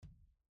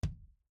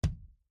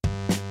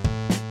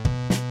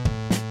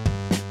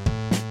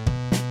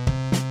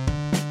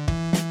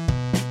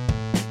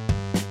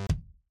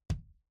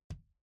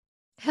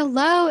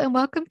Hello, and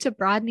welcome to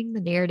Broadening the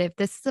Narrative.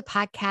 This is a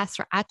podcast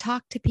where I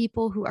talk to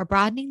people who are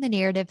broadening the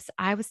narratives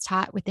I was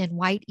taught within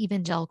white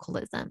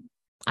evangelicalism.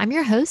 I'm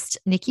your host,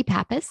 Nikki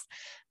Pappas.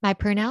 My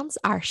pronouns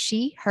are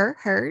she, her,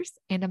 hers,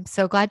 and I'm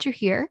so glad you're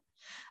here.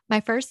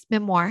 My first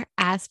memoir,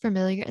 As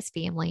Familiar as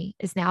Family,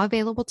 is now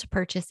available to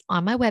purchase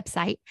on my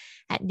website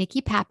at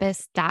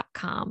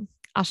nikkipappas.com.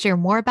 I'll share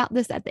more about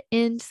this at the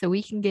end so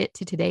we can get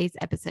to today's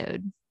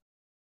episode.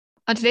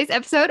 On today's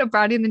episode of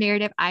Broadening the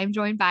Narrative, I'm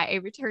joined by a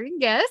returning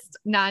guest,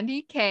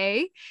 Nandi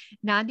K.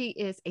 Nandi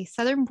is a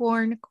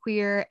Southern-born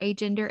queer,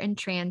 agender, and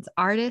trans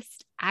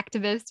artist,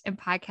 activist, and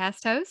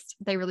podcast host.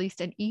 They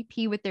released an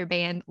EP with their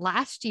band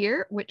last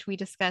year, which we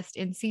discussed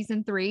in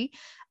season 3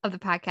 of the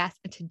podcast.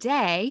 And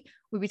today,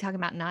 we'll be talking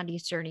about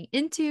Nandi's journey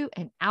into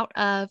and out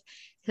of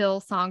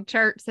Hillsong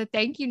Church. So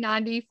thank you,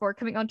 Nandi, for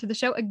coming onto the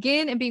show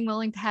again and being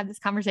willing to have this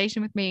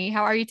conversation with me.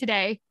 How are you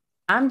today?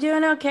 I'm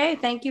doing okay.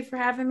 Thank you for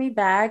having me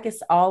back.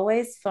 It's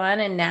always fun.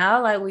 And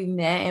now, like, we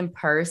met in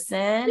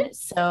person.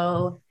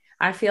 So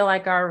I feel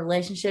like our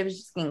relationship is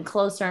just getting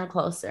closer and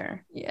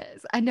closer. Yes,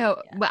 I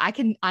know. Yeah. But I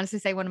can honestly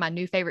say one of my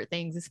new favorite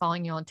things is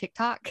following you on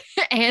TikTok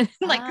and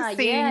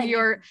seeing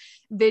your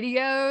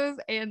videos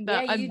and the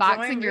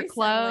unboxing your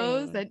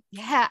clothes. And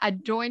I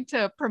joined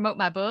to promote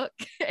my book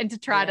and to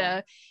try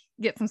to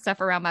get some stuff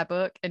around my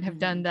book and have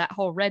done that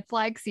wose red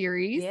flag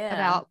series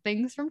about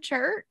things from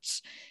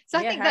church. So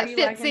I think that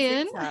fits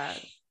in.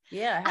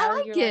 Yeah. I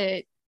like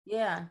it.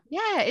 Yeah.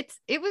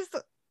 It was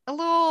a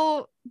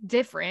little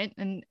different.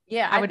 And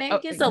I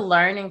think it's a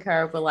learning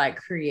curve with like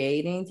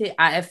creating.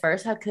 At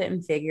first I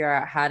couldn't figure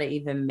out how to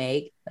even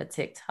make a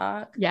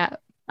TikTok. Yeah.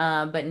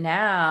 But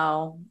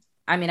now,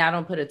 I mean, I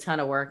don't put a ton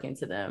of work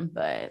into them,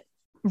 but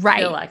I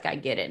feel like I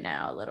get it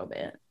now a little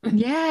bit.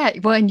 Yeah.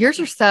 Well, and yours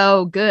are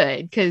so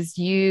good because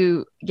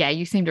you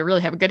seem to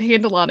really have a good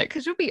handle on it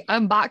because you'll be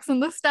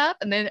unboxing the stuff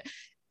and then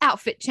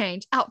outfit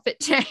change.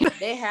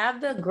 They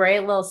have the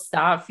great little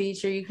stop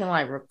feature. You can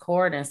like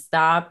record and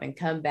stop and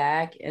come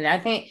back. And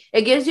I think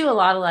it gives you a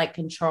lot of like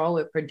control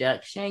with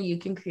production. You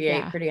can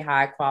create pretty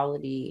high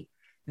quality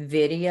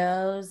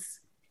videos.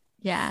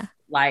 Yeah.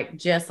 Like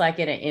just like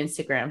in an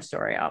Instagram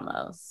story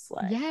almost.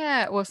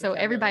 Well, so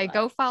everybody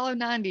go follow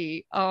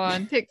Nandi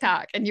on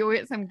TikTok and you'll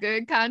get some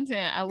good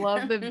content. I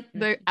love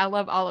I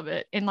love all of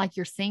it. And like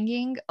you're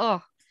singing. Fun.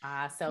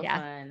 That's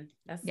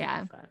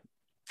super fun.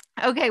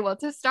 Okay, well,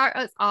 to start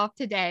us off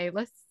today,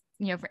 let's,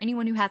 for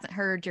anyone who hasn't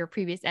heard your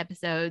previous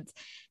episodes,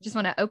 just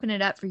want to open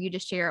it up for you to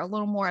share a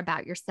little more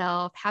about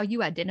yourself, how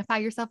you identify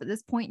yourself at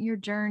this point in your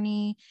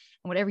journey,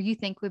 and whatever you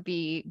think would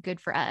be good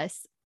for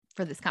us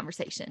for this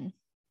conversation.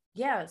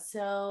 Yeah.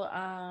 So,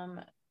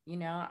 I'm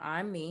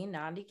me,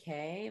 Nandi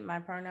K. My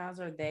pronouns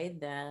are they,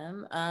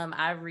 them.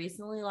 I've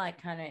recently,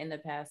 like kind of in the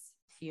past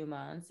few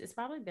months, it's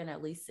probably been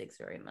at least 6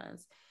 or 8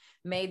 months,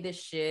 made the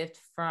shift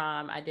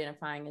from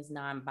identifying as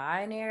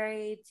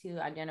non-binary to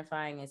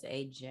identifying as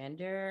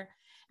agender.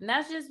 And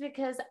that's just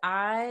because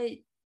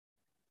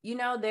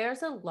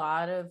there's a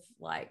lot of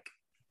like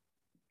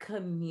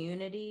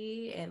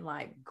community and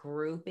like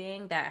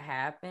grouping that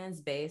happens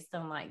based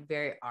on like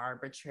very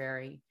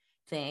arbitrary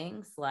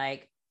things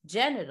like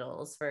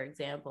genitals, for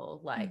example.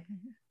 Like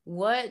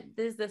what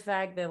is the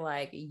fact that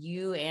like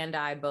you and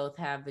I both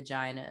have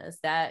vaginas,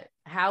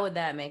 how would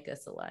that make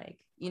us alike?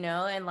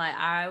 And like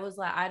I was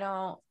like, I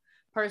don't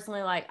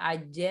personally like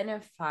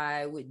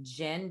identify with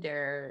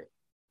gender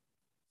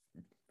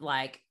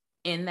like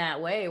in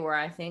that way, where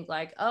I think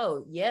like,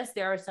 oh yes,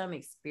 there are some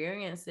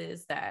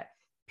experiences that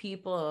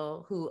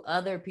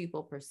other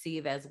people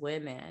perceive as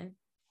women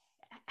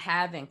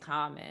have in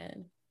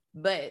common,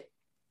 but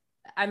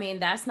I mean,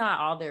 that's not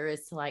all there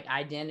is to like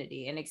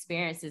identity, and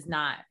experience is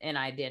not an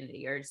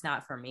identity, or it's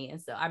not for me.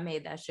 And so I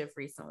made that shift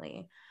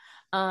recently.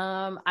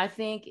 I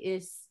think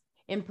it's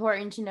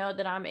important to know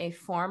that I'm a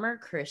former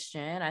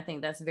Christian. I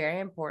think that's very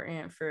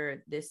important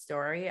for this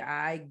story.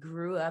 I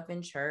grew up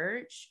in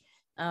church.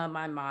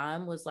 My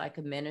mom was like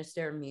a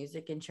minister of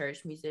music and church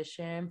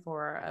musician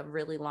for a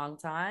really long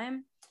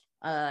time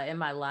in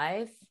my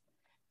life.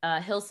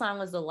 Hillsong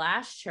was the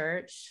last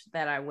church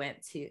that I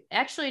went to.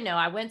 Actually, no,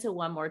 I went to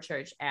one more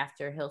church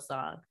after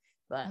Hillsong,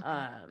 but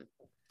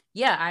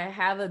I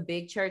have a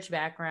big church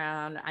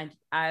background.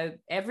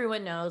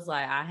 Everyone knows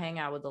like I hang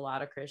out with a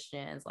lot of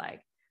Christians. Like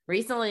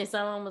recently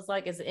someone was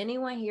like, is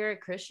anyone here a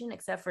Christian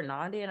except for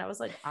Nandi? And I was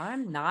like,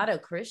 I'm not a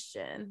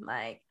Christian.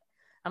 Like,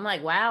 I'm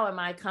like, wow, am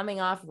I coming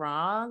off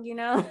wrong?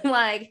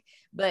 I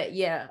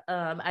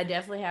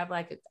definitely have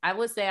I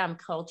would say I'm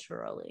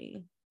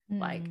culturally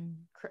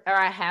or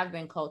I have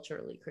been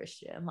culturally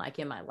Christian, like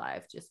in my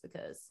life, just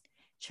because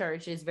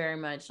church is very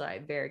much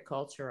like very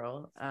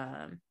cultural.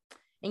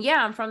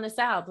 I'm from the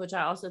South, which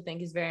I also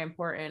think is very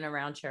important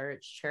around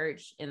church.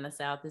 Church in the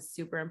South is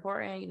super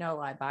important,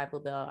 like Bible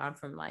Belt. I'm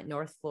from like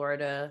North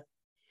Florida.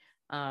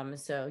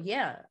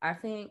 I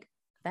think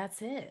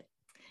that's it.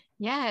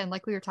 Yeah. And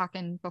like we were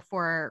talking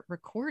before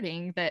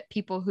recording, that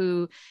people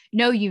who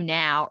know you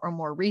now or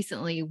more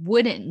recently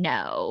wouldn't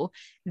know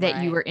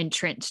that you were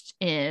entrenched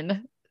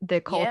in the Yeah.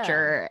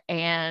 culture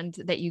and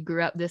that you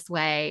grew up this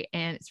way.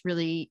 And it's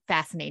really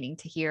fascinating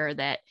to hear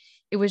that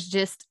it was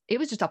just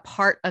a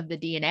part of the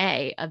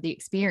DNA of the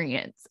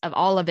experience of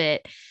all of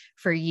it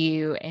for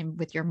you and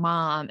with your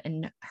mom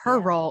and her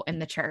Yeah. role in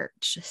the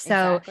church.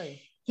 So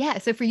Exactly. yeah.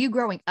 So for you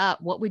growing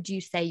up, what would you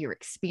say your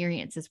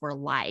experiences were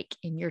like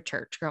in your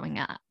church growing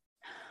up?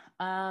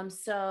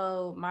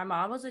 So my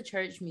mom was a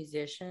church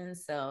musician.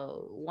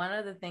 So one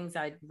of the things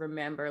I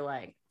remember,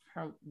 like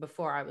from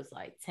before I was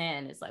like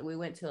 10, is like we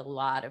went to a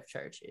lot of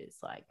churches.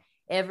 Like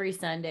every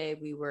Sunday,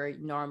 we were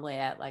normally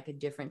at like a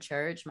different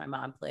church. My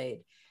mom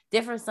played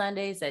different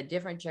Sundays at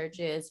different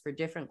churches for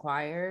different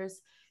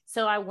choirs.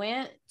 So I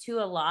went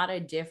to a lot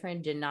of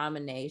different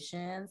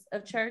denominations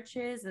of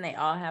churches, and they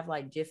all have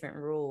like different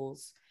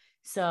rules.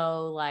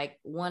 So, like,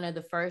 one of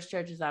the first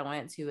churches I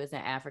went to was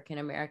an African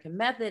American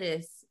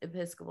Methodist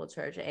Episcopal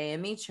Church,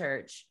 AME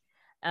church.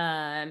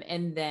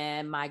 And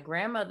then my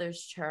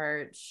grandmother's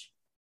church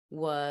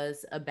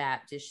was a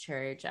Baptist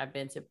church. I've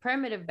been to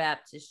primitive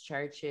Baptist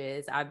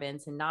churches. I've been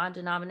to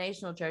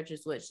non-denominational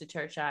churches, which the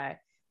church I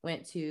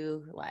went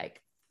to,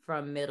 like,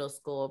 from middle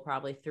school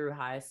probably through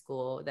high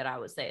school, that I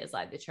would say is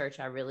like the church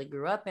I really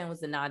grew up in,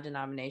 was a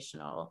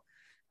non-denominational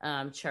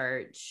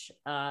church.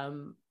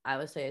 I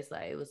would say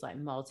it was like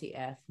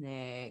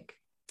multi-ethnic,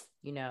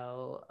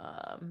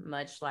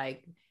 much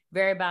like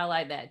very about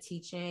like that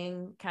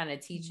teaching kind of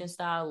teaching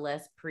style,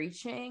 less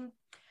preaching.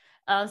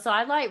 So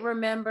I like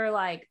remember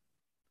like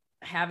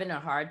having a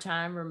hard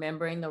time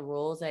remembering the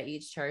rules at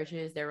each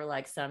churches. There were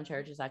like some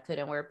churches I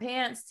couldn't wear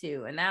pants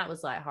to, and that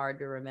was like hard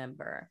to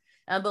remember.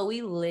 But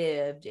we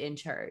lived in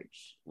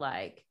church.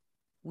 Like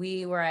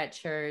we were at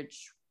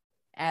church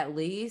at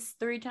least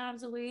 3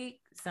 times a week.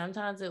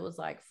 Sometimes it was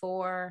like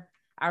 4.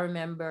 I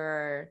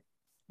remember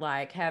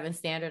like having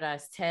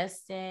standardized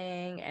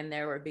testing, and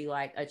there would be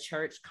like a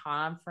church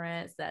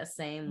conference that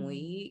same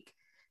week.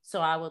 So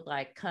I would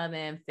like come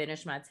in,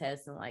 finish my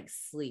test, and like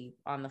sleep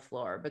on the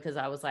floor because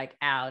I was like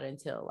out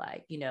until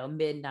like,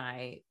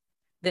 midnight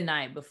the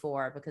night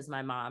before, because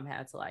my mom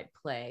had to like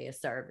play a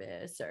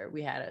service, or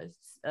we had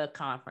a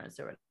conference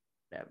or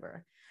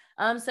whatever.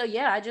 So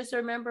yeah, I just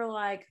remember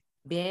like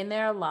being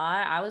there a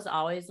lot. I was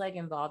always like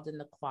involved in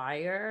the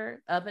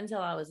choir up until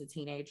I was a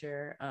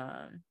teenager.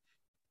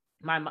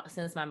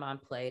 Since my mom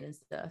played and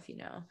stuff,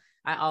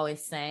 I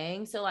always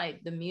sang. So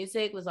like the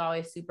music was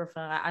always super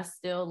fun. I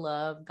still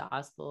love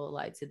gospel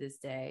like to this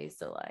day.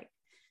 So like,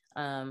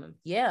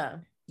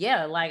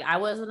 yeah, like I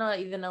wasn't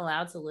even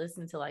allowed to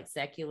listen to like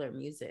secular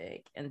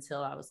music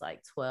until I was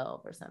like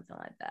 12 or something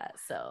like that.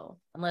 So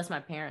unless my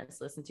parents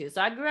listened to it.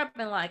 So I grew up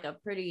in like a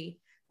pretty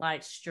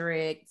like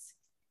strict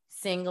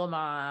single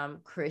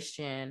mom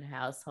Christian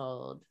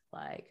household.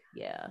 Like,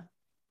 yeah.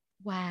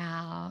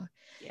 Wow.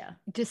 Yeah.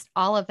 Just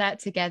all of that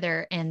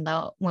together. And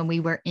when we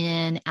were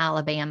in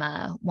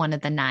Alabama, one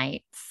of the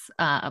nights,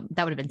 that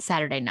would have been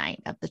Saturday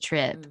night of the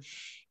trip,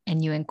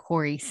 and you and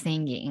Corey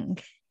singing.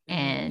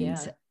 And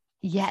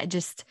yeah,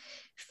 just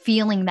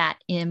feeling that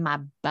in my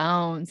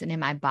bones and in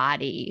my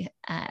body,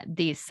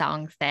 these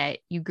songs that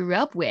you grew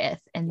up with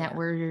and that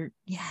were,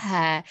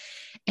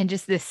 and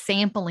just the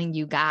sampling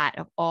you got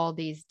of all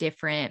these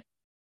different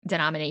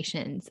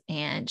denominations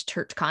and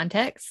church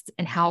contexts,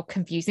 and how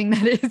confusing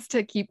that is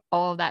to keep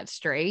all of that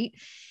straight.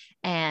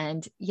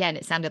 And and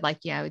it sounded like,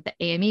 the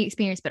AME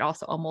experience, but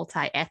also a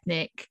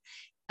multi-ethnic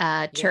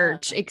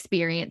church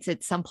experience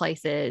at some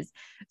places.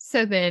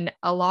 So then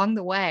along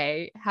the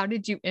way, how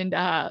did you end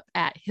up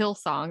at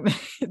Hillsong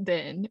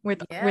then with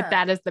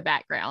that as the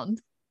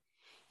background?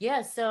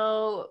 Yeah.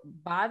 So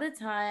by the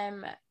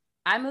time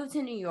I moved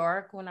to New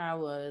York when I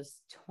was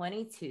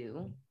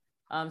 22,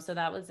 so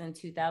that was in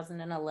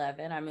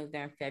 2011. I moved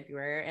there in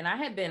February, and I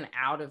had been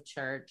out of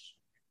church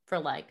for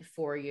like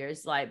 4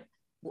 years. Like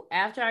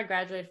after I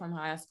graduated from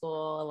high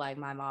school, like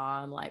my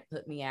mom like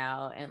put me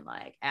out, and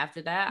like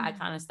after that, I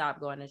kind of stopped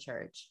going to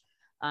church.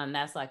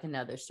 That's like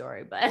another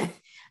story, but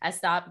I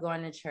stopped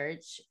going to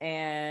church,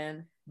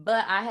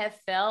 but I have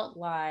felt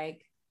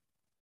like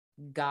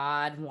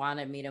God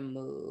wanted me to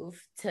move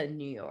to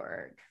New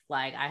York.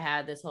 Like I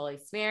had this whole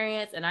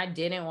experience, and I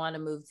didn't want to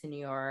move to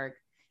New York,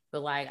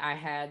 but like I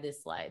had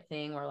this like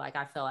thing where like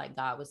I felt like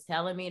God was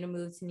telling me to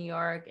move to New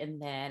York. And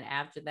then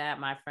after that,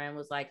 my friend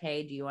was like,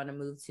 "Hey, do you want to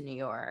move to New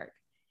York?"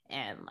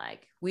 And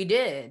like we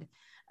did.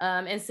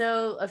 And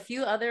so a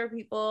few other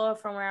people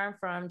from where I'm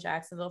from,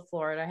 Jacksonville,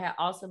 Florida, had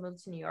also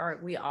moved to New York.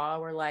 We all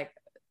were like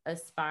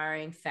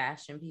aspiring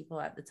fashion people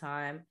at the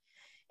time.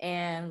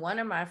 And one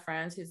of my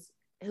friends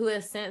who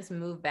has since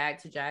moved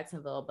back to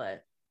Jacksonville,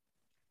 but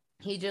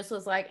he just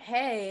was like,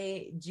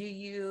 "Hey, do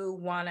you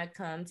want to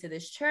come to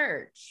this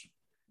church?"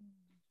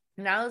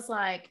 And I was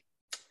like,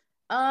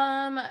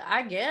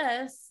 I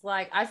guess.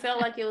 Like I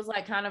felt like it was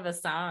like kind of a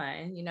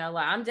sign,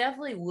 like I'm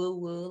definitely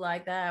woo-woo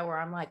like that, where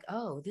I'm like,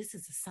 oh, this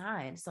is a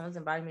sign. Someone's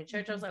inviting me to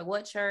church. I was like,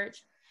 what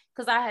church?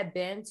 Because I had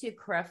been to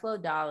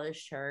Creflo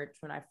Dollar's church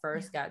when I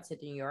first got to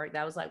New York.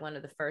 That was like one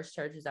of the first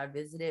churches I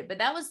visited, but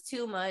that was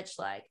too much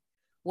like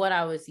what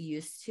I was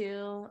used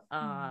to.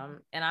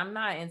 And I'm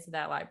not into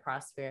that like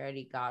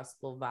prosperity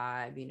gospel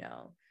vibe,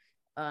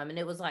 And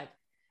it was like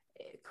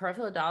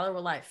Creflo Dollar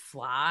would like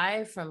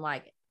fly from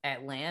like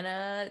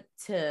Atlanta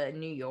to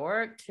New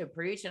York to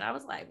preach. And I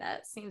was like,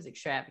 that seems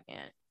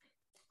extravagant.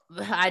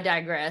 I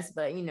digress,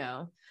 but you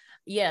know,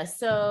 yeah.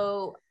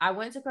 So I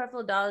went to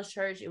Creflo Dollar's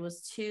church. It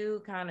was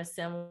too kind of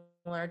similar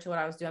to what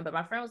I was doing, but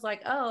my friend was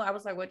like, "Oh," I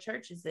was like, "What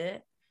church is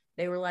it?"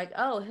 They were like,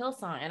 "Oh,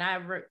 Hillsong," and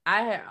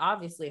I had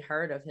obviously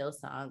heard of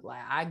Hillsong.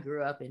 Like I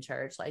grew up in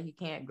church. Like you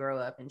can't grow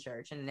up in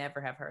church and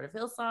never have heard of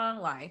Hillsong.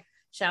 Like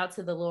shout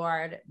to the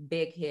Lord,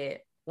 big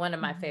hit, one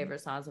of my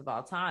favorite songs of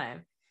all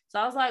time. So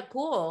I was like,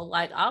 "Cool,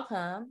 like I'll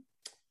come,"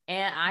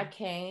 and I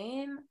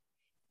came.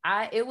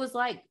 It was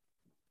like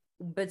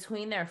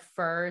between their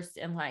first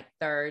and like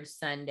third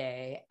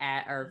Sunday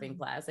at Irving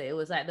Plaza. It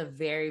was at the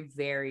very,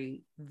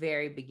 very,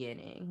 very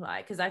beginning.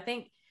 Like, because I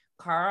think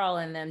Carl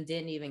and them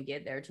didn't even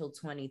get there till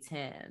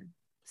 2010.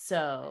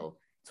 So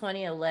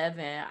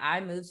 2011, I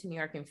moved to New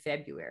York in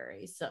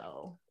February.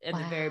 So at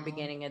the very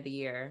beginning of the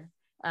year.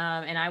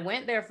 And I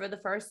went there for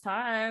the first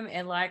time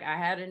and like I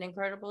had an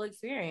incredible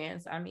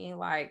experience. I mean,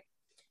 like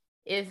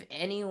if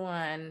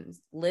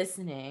anyone's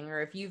listening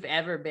or if you've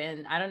ever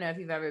been, I don't know if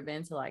you've ever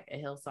been to like a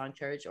Hillsong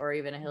church or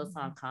even a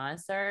Hillsong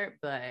concert,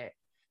 but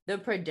the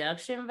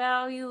production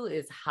value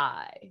is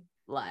high.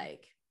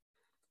 Like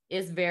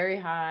it's very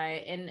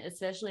high. And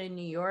especially in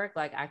New York,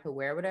 like I could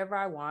wear whatever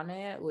I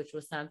wanted, which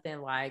was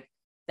something like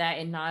that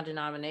in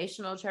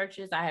non-denominational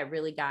churches. I had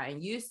really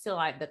gotten used to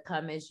like the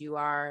come as you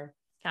are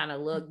kind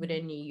of look. But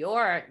in New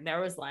York, there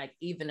was like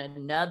even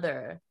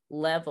another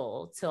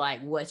level to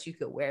like what you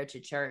could wear to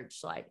church.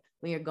 Like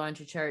when you're going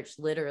to church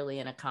literally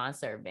in a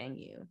concert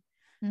venue.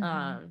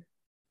 And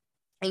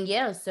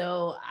yeah,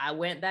 so I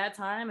went that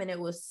time and it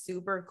was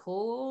super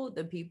cool.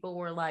 The people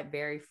were like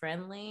very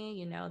friendly,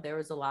 you know, there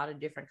was a lot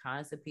of different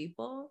kinds of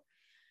people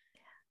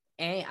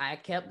and I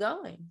kept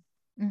going.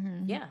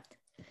 Yeah.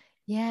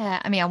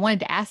 Yeah. I mean, I wanted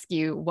to ask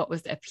you what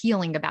was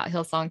appealing about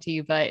Hillsong to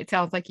you, but it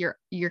sounds like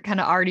you're kind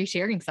of already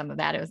sharing some of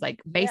that. It was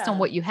like based on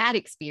what you had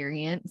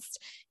experienced,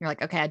 you're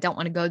like, okay, I don't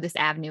want to go this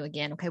avenue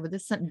again. Okay, well,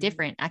 this is something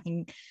different. I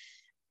can,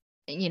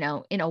 you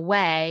know, in a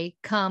way,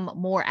 come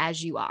more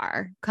as you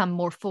are, come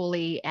more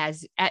fully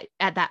as at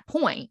that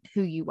point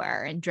who you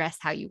were and dress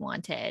how you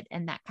wanted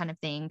and that kind of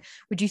thing.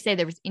 Would you say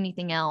there was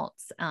anything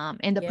else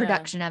in the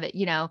production of it,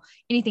 you know,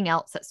 anything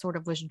else that sort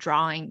of was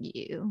drawing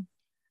you?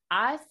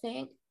 I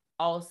think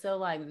also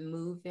like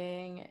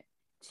moving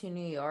to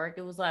New York,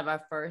 it was like my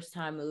first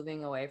time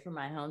moving away from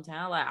my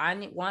hometown. Like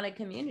I wanted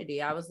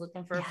community. I was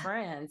looking for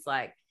friends.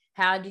 Like,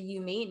 how do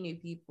you meet new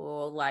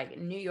people? Like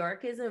New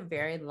York is a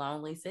very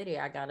lonely city,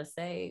 I gotta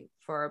say,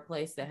 for a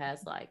place that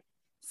has like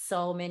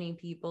so many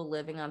people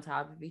living on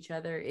top of each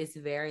other. It's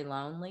very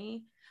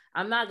lonely.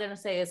 I'm not gonna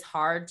say it's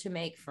hard to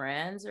make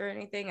friends or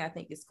anything. I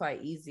think it's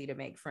quite easy to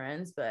make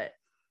friends, but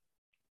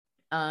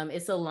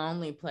it's a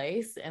lonely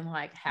place. And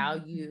like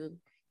how you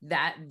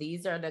that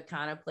these are the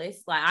kind of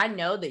places, like I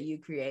know that you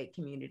create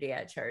community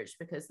at church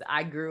because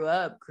I grew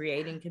up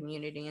creating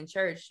community in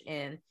church,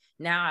 and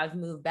now I've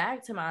moved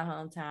back to my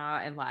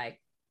hometown, and like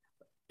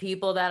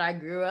people that I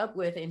grew up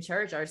with in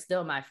church are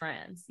still my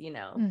friends, you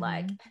know,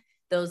 like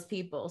those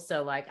people.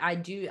 So like I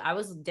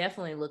was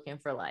definitely looking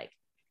for like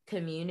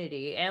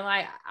community, and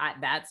like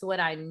that's what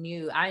I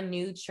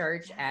knew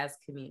church as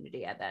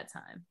community at that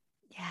time.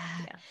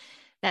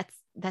 Yeah.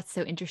 That's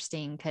so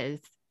interesting because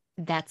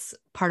that's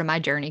part of my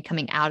journey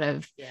coming out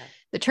of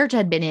the church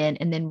I'd been in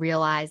and then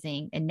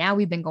realizing, and now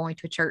we've been going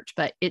to a church,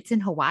 but it's in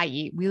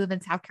Hawaii. We live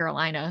in South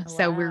Carolina.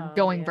 So we're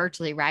going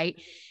virtually.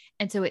 Right.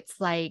 And so it's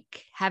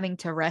like having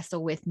to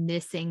wrestle with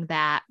missing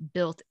that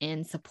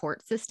built-in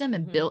support system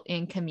and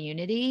built-in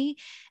community.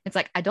 It's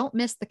like, I don't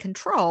miss the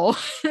control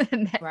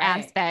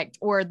aspect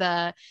or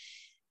the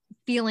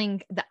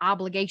feeling the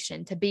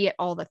obligation to be at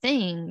all the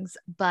things,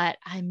 but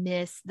I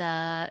miss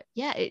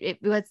it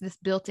was this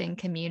built-in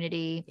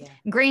community.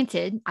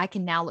 Granted, I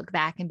can now look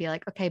back and be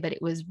like, okay, but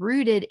it was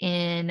rooted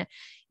in,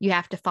 you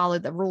have to follow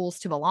the rules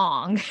to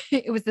belong.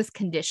 It was this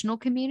conditional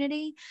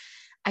community.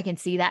 I can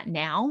see that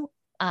now.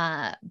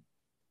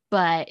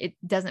 But it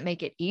doesn't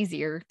make it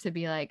easier to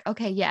be like,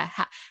 okay, yeah,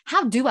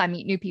 how do I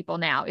meet new people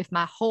now? If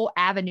my whole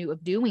avenue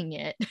of doing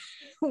it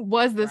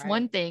was this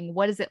one thing,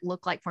 what does it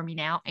look like for me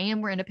now?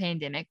 And we're in a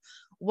pandemic.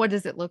 What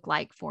does it look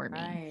like for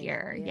me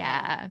here?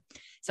 Yeah.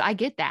 So I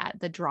get that,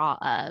 the draw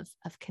of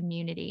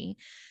community.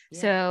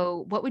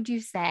 So what would you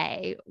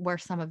say were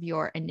some of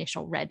your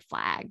initial red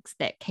flags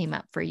that came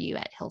up for you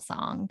at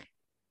Hillsong?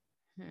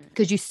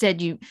 Because you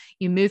said you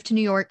moved to New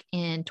York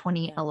in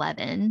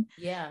 2011.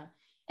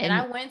 And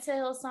I went to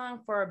Hillsong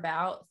for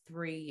about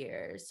 3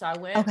 years. So I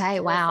went to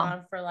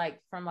Hillsong for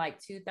from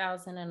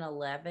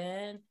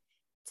 2011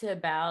 to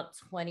about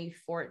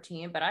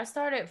 2014. But I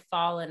started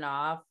falling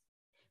off.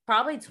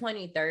 Probably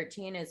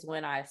 2013 is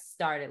when I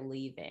started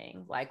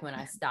leaving, like when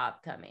I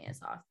stopped coming as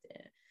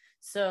often.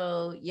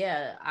 So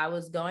yeah, I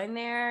was going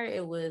there.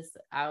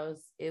 I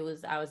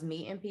was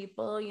meeting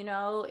people, you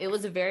know. It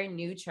was a very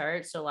new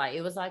church. So like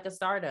it was like a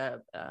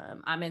startup.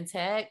 I'm in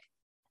tech.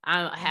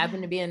 I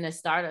happen to be in the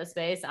startup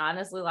space.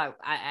 Honestly, like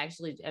I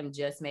actually am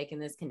just making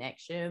this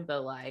connection,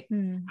 but like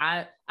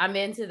I'm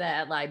into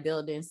that, like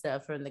building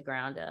stuff from the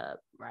ground up,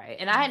 right?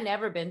 And I had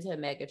never been to a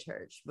mega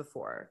church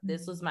before.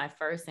 This was my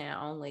first and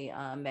only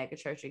mega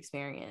church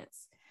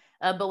experience.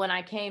 But when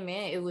I came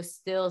in, it was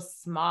still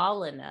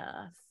small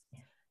enough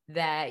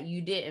that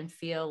you didn't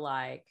feel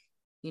like,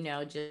 you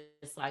know,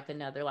 just like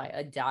another, like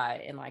a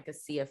dot in like a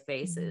sea of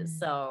faces.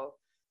 So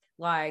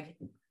like,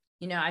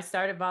 you know, I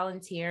started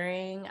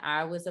volunteering.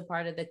 I was a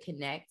part of the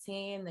Connect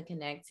team. The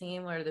Connect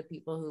team are the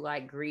people who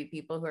like greet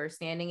people who are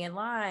standing in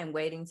line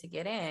waiting to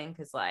get in.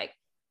 Cause like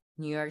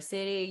New York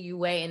City, you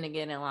waiting to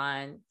get in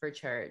line for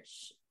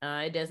church.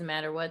 It doesn't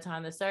matter what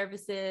time the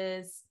service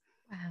is.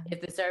 Wow.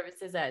 If the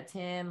service is at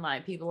 10,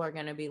 like people are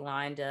going to be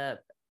lined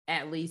up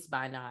at least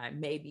by 9,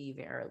 maybe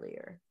even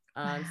earlier.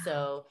 Wow.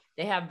 So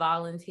they have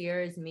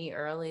volunteers meet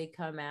early,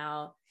 come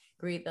out,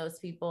 greet those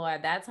people.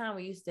 At that time,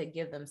 we used to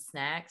give them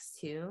snacks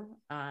too,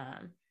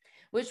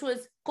 which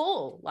was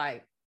cool.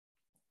 Like,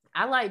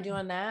 I like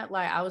doing that.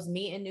 Like, I was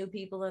meeting new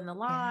people in the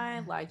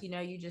line. Like, you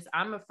know,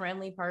 I'm a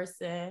friendly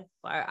person.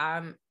 Like,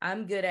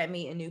 I'm good at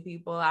meeting new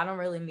people. I don't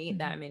really meet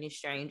that many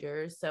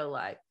strangers. So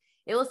like,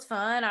 it was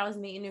fun. I was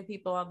meeting new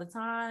people all the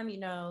time, you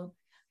know.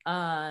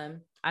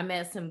 I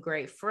met some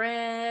great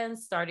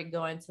friends, started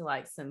going to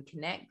like some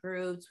Connect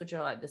groups, which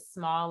are like the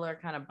smaller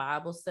kind of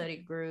Bible study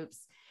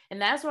groups.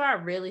 And that's where I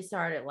really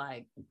started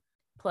like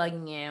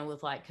plugging in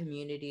with like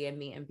community and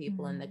meeting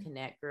people in the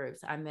Connect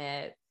groups. I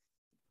met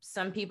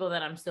some people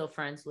that I'm still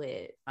friends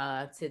with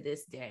to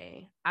this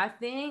day. I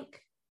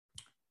think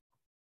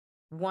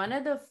one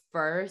of the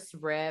first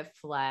red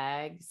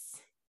flags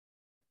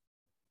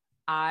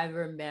I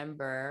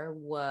remember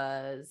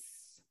was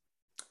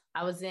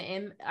I was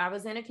in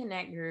a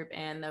Connect group,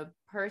 and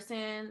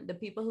the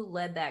people who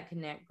led that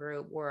Connect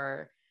group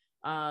were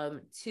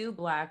 2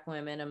 Black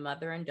women, a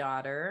mother and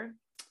daughter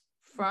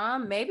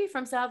from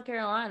South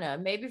Carolina,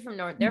 maybe from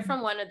North. They're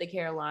from one of the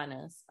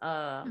Carolinas.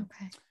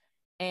 Okay.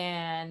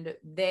 And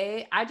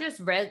they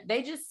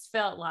just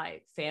felt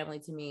like family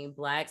to me,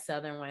 Black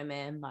Southern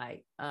women,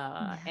 like,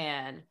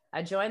 and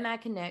I joined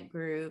that Connect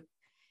group.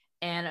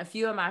 And a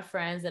few of my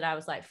friends that I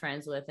was like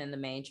friends with in the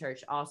main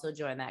church also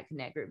joined that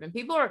Connect group. And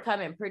people were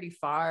coming pretty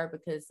far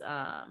because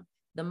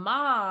the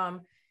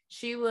mom,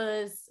 she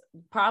was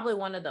probably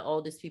one of the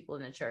oldest people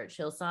in the church.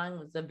 Hillsong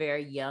was a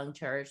very young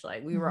church.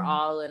 Like we were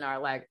all in our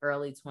like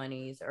early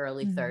 20s,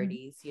 early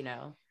 30s, you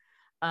know.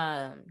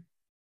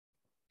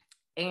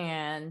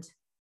 And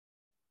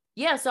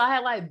yeah, so I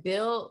had like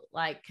built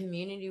like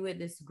community with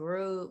this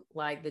group.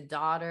 Like the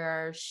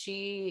daughter,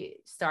 she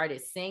started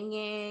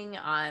singing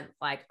on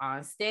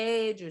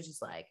stage, which is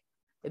like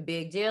a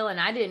big deal. And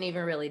I didn't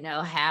even really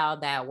know how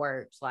that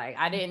worked. Like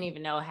I didn't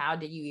even know how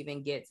did you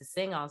even get to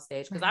sing on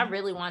stage, because I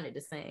really wanted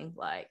to sing.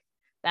 Like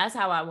that's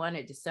how I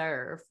wanted to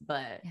serve,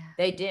 but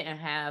they didn't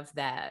have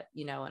that,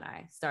 you know, when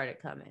I started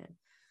coming.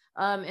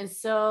 And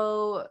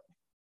so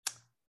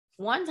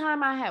one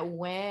time I had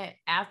went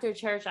after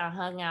church, I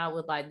hung out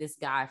with like this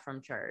guy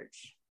from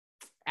church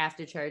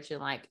after church.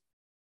 And like,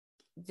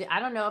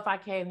 I don't know if I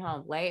came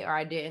home late or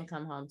I didn't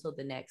come home till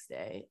the next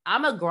day.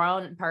 I'm a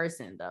grown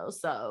person though.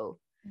 So,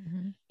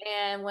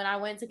 and when I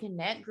went to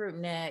Connect group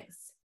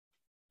next,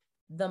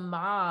 the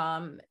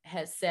mom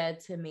had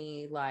said to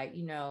me like,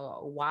 you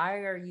know,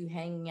 why are you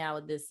hanging out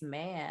with this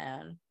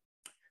man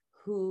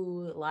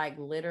who like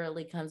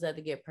literally comes up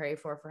to get prayed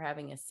for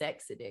having a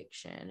sex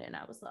addiction? And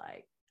I was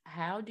like,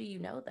 how do you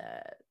know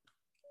that?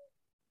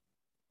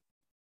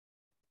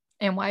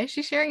 And why is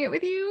she sharing it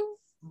with you?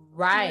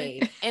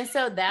 Right. And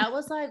so that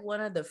was like one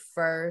of the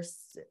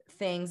first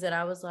things that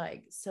I was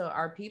like, so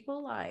are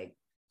people like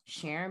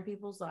sharing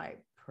people's like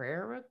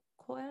prayer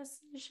requests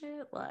and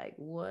shit? Like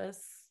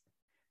what's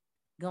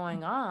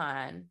going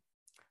on?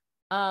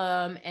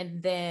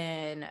 And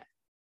then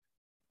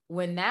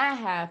when that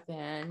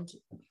happened,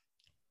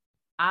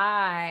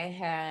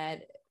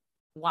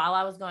 while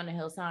I was going to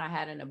Hillsong, I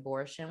had an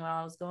abortion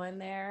while I was going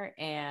there.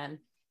 And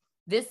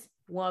this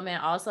woman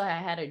also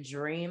had a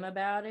dream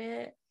about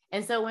it.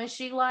 And so when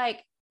she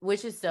like,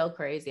 which is so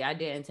crazy, I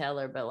didn't tell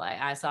her, but like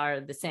I saw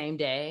her the same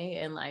day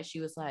and like she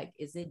was like,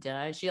 is it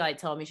done? She like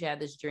told me she had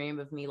this dream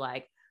of me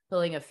like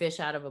pulling a fish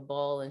out of a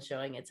bowl and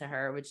showing it to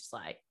her, which is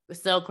like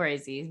so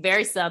crazy.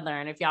 Very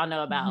Southern. If y'all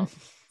know about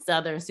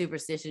Southern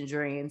superstition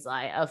dreams,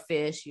 like a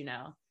fish, you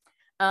know.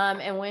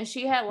 And when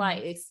she had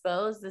like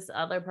exposed this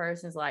other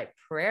person's like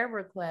prayer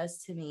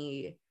request to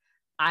me,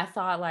 I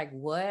thought like,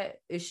 what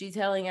is she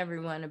telling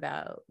everyone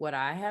about what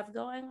I have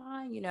going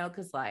on? You know,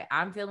 because like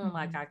I'm feeling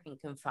like I can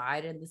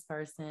confide in this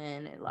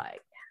person and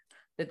like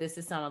that this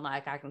is someone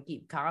like I can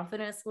keep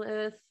confidence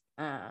with.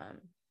 And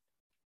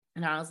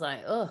I was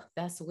like, oh,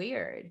 that's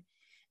weird.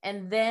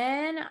 And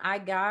then I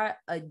got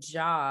a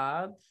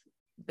job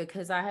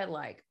because I had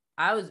like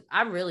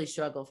I really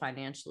struggled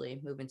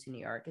financially moving to New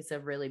York. It's a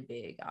really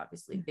big,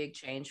 obviously big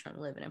change from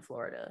living in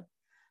Florida.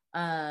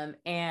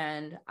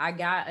 And I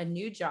got a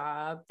new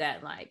job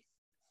that like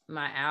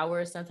my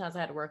hours, sometimes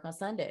I had to work on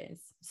Sundays.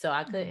 So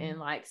I couldn't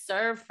like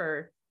serve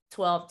for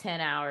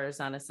 10 hours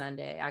on a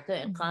Sunday. I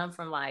couldn't come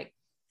from like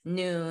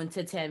noon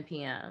to 10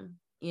 p.m.,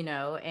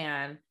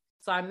 and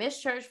so I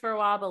missed church for a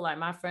while, but like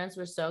my friends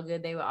were so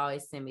good. They would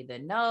always send me the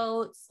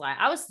notes. Like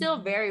I was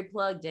still very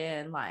plugged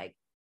in, like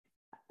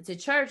to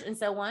church. And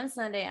so one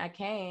Sunday I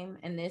came,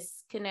 and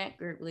this Connect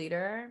group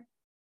leader,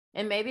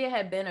 and maybe it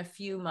had been a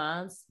few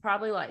months,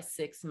 probably like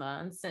 6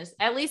 months since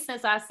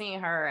I seen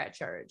her at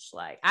church.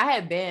 Like I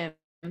had been,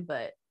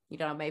 but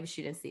maybe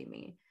she didn't see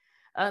me.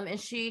 And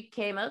she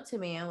came up to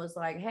me and was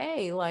like,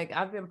 "Hey, like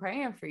I've been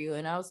praying for you."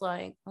 And I was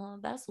like, "Oh,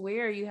 that's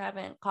weird. You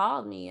haven't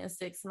called me in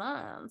 6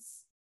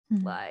 months.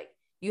 Like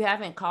you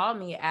haven't called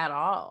me at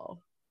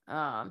all."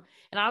 And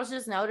I was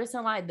just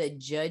noticing like the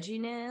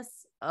judginess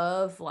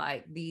of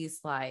like these,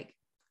 like,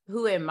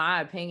 who in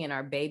my opinion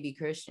are baby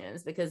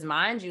Christians, because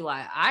mind you,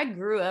 like I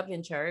grew up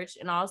in church,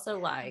 and also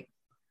like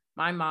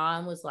my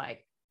mom was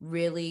like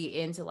really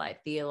into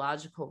like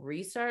theological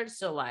research.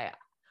 So like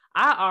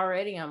I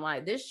already am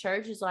like, this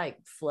church is like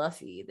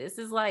fluffy. This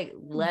is like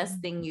less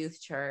than youth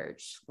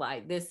church.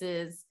 Like this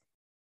is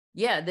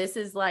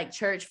like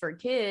church for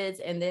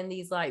kids. And then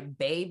these like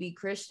baby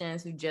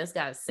Christians who just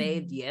got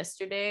saved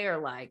yesterday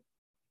are like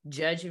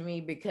judging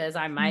me because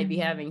I might be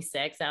having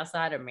sex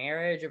outside of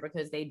marriage, or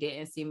because they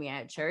didn't see me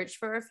at church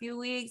for a few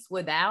weeks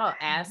without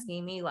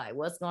asking me like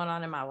what's going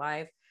on in my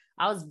life.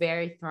 I was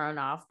very thrown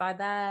off by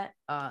that.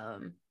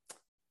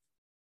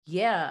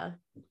 Yeah,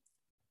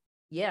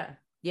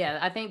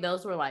 I think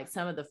those were like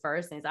some of the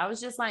first things. I was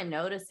just like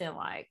noticing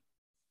like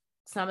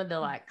some of the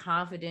like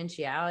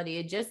confidentiality.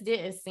 It just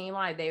didn't seem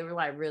like they were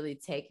like really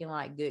taking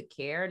like good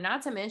care.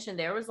 Not to mention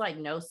there was like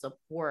no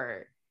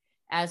support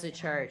as a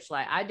church.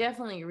 Like I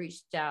definitely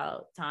reached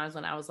out times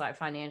when I was like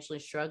financially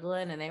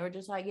struggling, and they were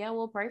just like, "Yeah,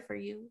 we'll pray for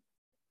you,"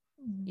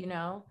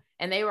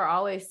 and they were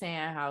always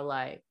saying how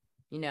like,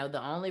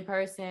 the only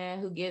person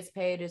who gets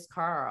paid is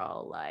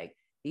Carl. Like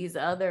these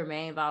other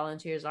main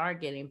volunteers aren't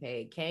getting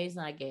paid. Kane's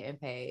not getting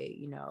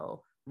paid,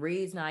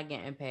 Reed's not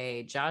getting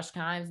paid. Josh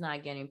Kimes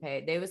not getting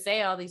paid. They would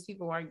say all these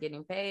people weren't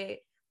getting paid,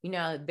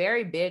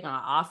 very big on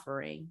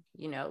offering,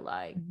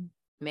 like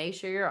make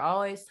sure you're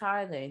always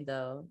tithing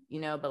though,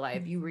 but like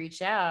if you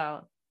reach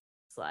out,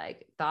 it's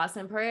like thoughts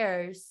and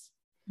prayers.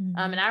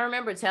 And I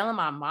remember telling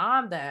my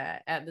mom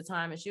that at the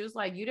time, and she was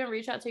like, "You didn't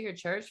reach out to your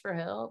church for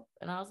help?"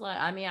 And I was like,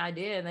 "I mean, I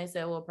did." And they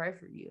said, "We'll pray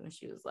for you." And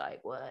she was like,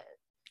 "What?"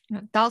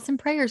 Thoughts and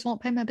prayers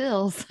won't pay my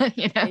bills.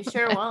 They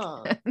sure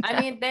won't.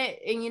 I mean,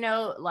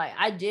 like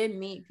I did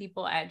meet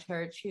people at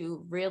church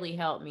who really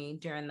helped me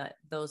during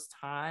those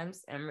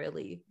times and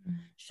really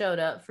showed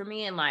up for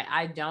me. And like,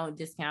 I don't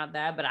discount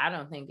that, but I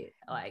don't think it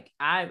like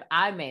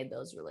I made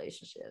those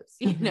relationships,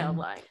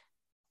 like.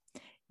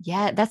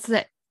 Yeah, that's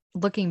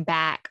looking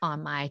back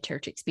on my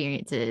church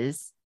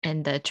experiences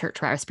and the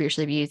church where I was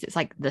spiritually abused. It's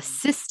like the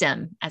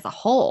system as a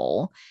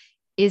whole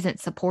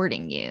isn't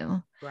supporting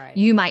you. Right.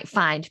 You might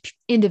find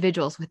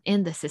individuals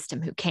within the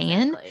system who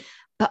can,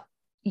 but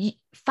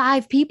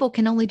 5 people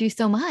can only do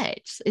so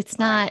much. It's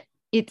not,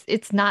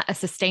 it's not a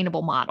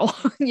sustainable model,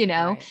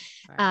 Right.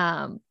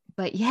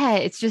 But yeah,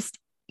 it's just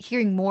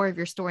hearing more of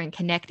your story and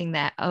connecting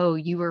that, oh,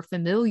 you were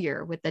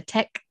familiar with the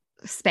tech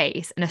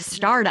space and a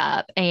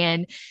startup,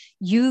 and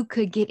you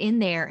could get in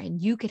there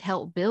and you could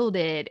help build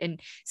it.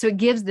 And so it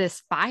gives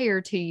this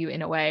fire to you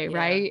in a way. Yeah.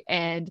 Right.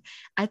 And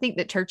I think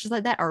that churches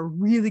like that are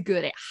really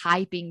good at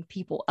hyping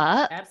people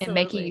up. Absolutely. And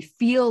making you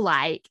feel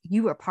like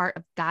you are part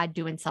of God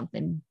doing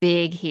something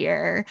big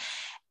here.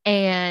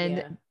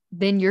 And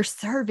then you're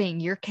serving,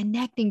 you're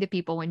connecting to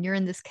people when you're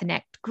in this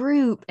connect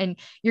group, and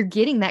you're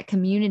getting that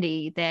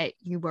community that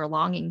you were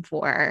longing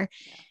for.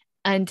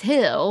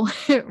 Until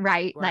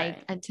right, like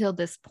until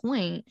this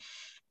point.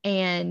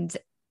 And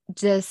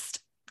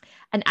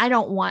I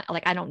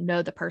don't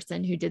know the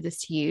person who did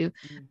this to you,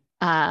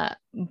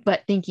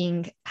 but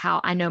thinking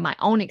how I know my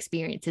own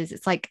experiences,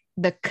 it's like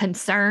the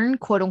concern,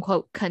 quote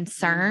unquote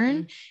concern,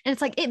 and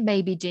it's like it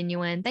may be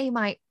genuine. They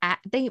might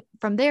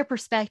from their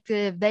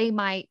perspective, they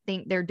might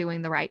think they're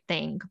doing the right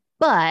thing,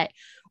 but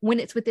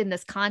when it's within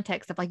this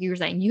context of, like you were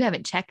saying, you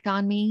haven't checked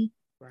on me,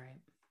 right?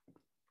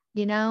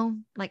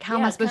 Like how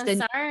am I supposed to?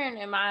 Concern,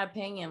 in my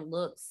opinion,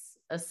 looks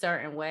a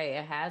certain way.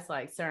 It has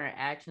like certain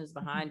actions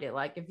behind it.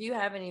 Like if you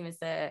haven't even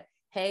said,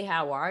 "Hey,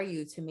 how are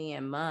you?" to me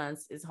in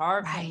months, it's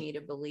hard for me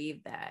to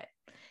believe that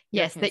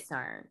you're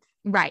concerned.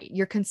 Right.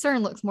 Your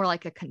concern looks more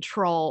like a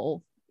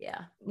control,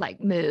 like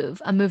a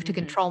move to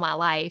control my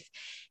life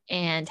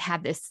and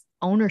have this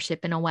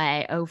ownership in a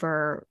way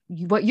over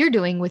what you're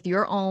doing with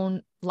your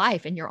own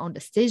life and your own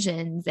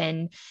decisions.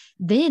 And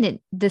then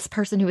this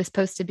person who is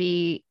supposed to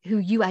be, who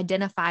you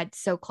identified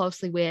so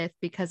closely with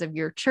because of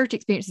your church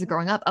experiences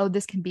growing up, oh,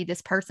 this can be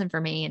this person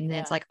for me. And then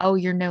it's like, oh,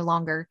 you're no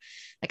longer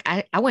like,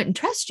 I wouldn't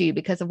trust you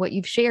because of what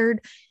you've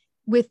shared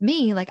with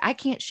me. Like I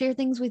can't share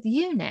things with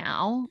you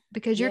now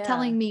because you're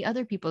telling me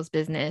other people's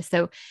business.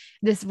 So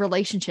this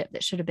relationship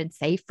that should have been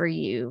safe for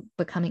you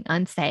becoming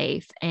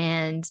unsafe.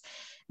 And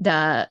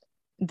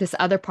this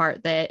other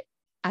part that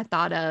I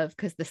thought of,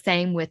 because the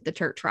same with the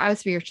church where I was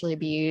spiritually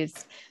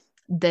abused,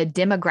 the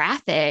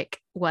demographic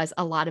was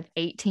a lot of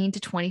 18 to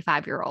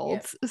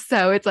 25-year-olds.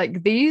 So it's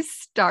like these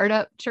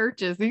startup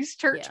churches, these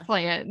church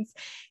plants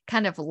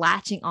kind of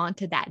latching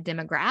onto that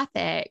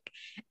demographic.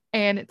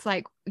 And it's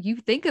like, you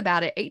think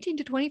about it, 18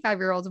 to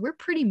 25-year-olds, we're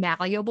pretty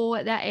malleable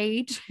at that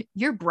age.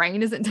 Your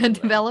brain isn't done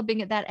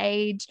developing at that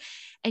age.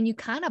 And you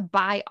kind of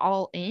buy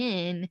all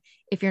in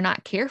if you're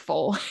not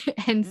careful.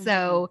 And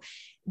so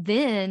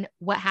then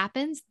what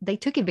happens? They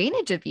took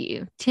advantage of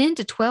you. 10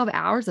 to 12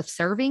 hours of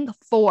serving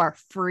for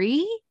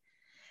free.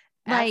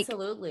 Like,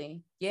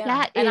 absolutely. Yeah.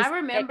 That and is I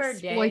remember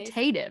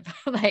exploitative.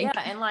 Like,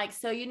 yeah. And like,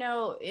 so, you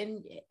know,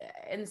 and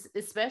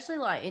especially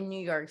like in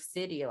New York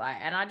City, like,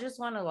 and I just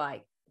want to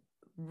like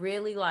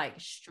really like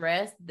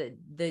stress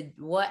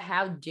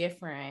how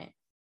different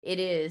it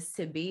is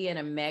to be in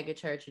a mega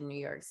church in New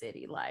York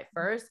City. Like,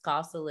 first,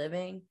 cost of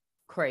living,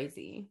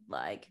 crazy.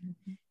 Like,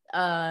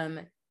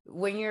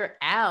 when you're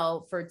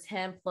out for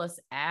 10 plus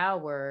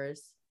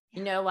hours,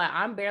 you know, like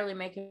I'm barely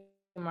making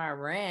my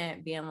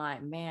rent, being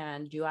like,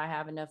 man, do I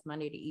have enough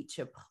money to eat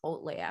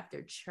Chipotle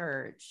after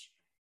church?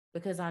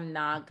 Because I'm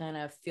not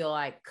gonna feel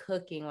like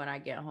cooking when I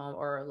get home,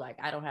 or like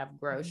I don't have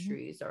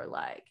groceries, or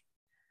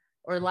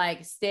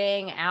like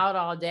staying out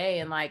all day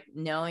and like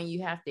knowing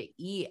you have to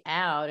eat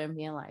out and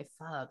being like,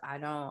 fuck, I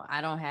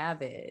don't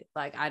have it.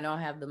 Like, I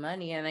don't have the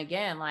money. And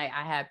again, like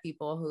I had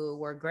people who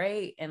were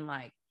great and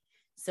like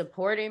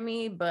supporting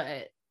me,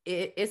 but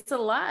it's a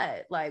lot,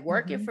 like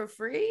working for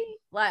free.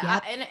 Like,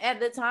 and at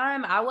the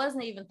time I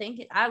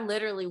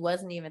literally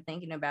wasn't even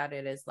thinking about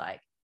it as like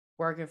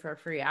working for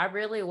free. I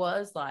really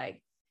was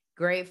like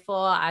grateful.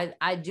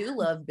 I do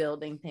love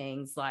building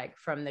things like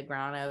from the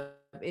ground up.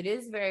 It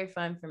is very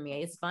fun for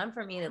me. It's fun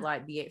for me to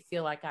like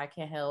feel like I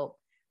can help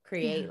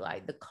create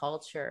like the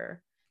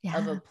culture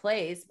of a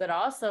place, but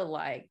also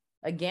like,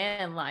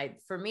 again, like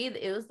for me,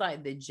 it was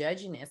like the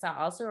judginess. I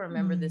also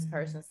remember this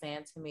person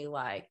saying to me,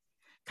 like,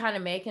 kind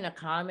of making a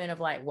comment of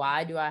like,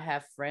 why do I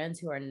have friends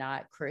who are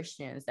not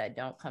Christians that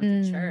don't come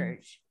to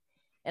church?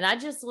 And I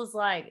just was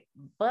like,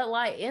 but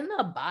like in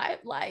the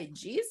Bible, like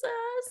Jesus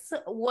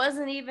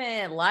wasn't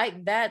even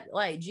like that.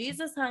 Like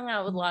Jesus hung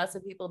out with lots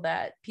of people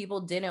that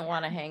people didn't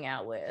want to hang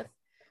out with.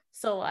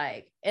 So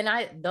like, and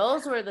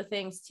those were the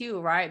things too,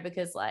 right?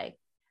 Because like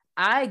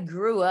I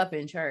grew up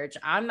in church.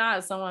 I'm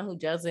not someone who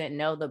doesn't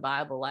know the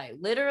Bible. Like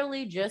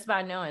literally just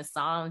by knowing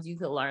Psalms, you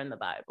could learn the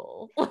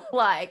Bible.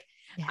 Like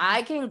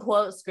I can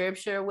quote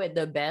scripture with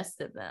the best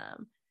of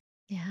them.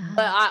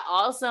 But I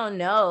also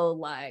know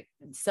like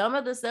some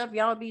of the stuff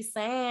y'all be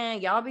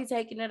saying, y'all be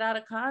taking it out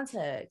of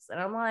context. And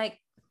I'm like,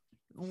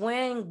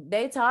 when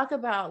they talk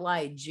about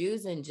like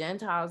Jews and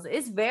Gentiles,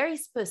 it's very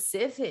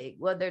specific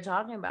what they're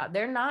talking about.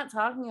 They're not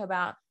talking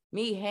about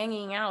me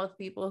hanging out with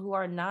people who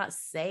are not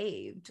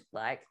saved.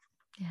 Like,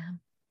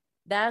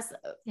 that's,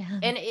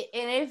 and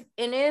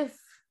if,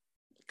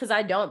 because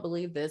I don't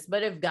believe this,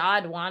 but if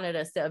God wanted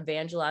us to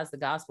evangelize the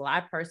gospel, I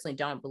personally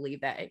don't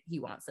believe that he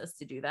wants us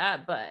to do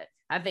that, but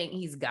I think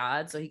he's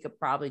God, so he could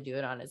probably do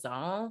it on his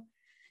own,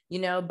 you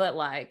know, but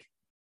like,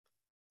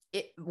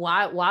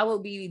 why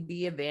would we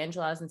be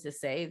evangelizing to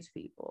save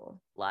people?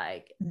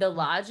 Like the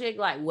logic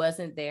like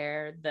wasn't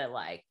there,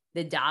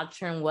 the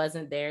doctrine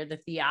wasn't there, the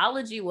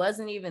theology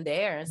wasn't even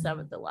there, and some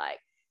of the like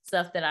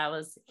stuff that I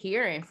was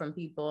hearing from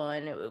people,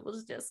 and it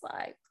was just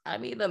like, I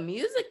mean, the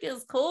music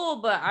is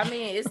cool, but I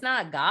mean, it's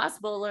not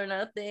gospel or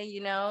nothing,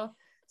 you know?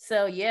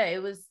 So yeah,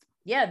 it was,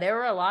 there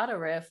were a lot of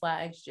red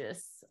flags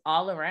just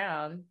all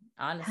around,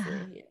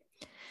 honestly.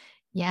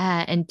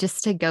 Yeah. And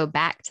just to go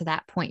back to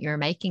that point you're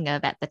making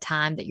of at the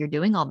time that you're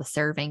doing all the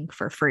serving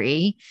for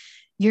free,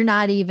 you're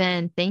not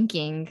even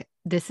thinking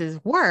this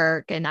is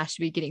work and I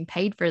should be getting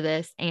paid for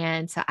this.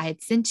 And so I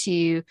had sent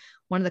you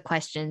one of the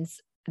questions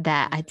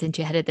that I'd sent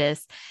you ahead of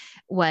this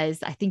was,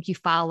 I think you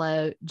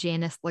follow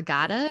Janice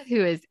Legata,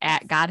 who is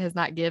at God Has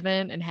Not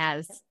Given and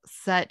has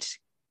such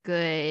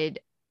good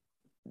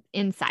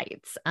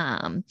insights.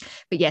 But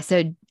yeah,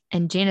 so,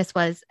 and Janice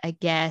was a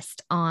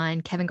guest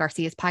on Kevin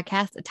Garcia's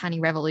podcast, A Tiny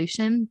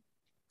Revolution.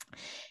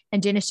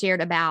 And Janice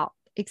shared about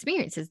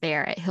experiences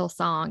there at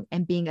Hillsong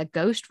and being a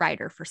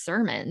ghostwriter for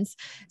sermons.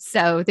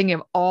 So thinking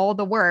of all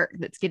the work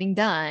that's getting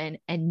done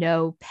and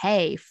no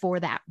pay for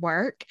that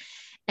work,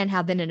 and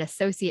how then an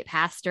associate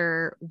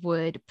pastor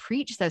would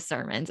preach those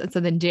sermons. And so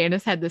then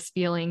Janice had this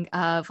feeling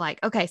of like,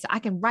 okay, so I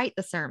can write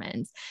the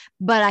sermons,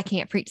 but I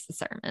can't preach the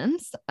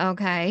sermons.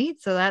 Okay.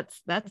 So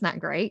that's not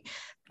great.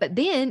 But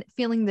then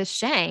feeling the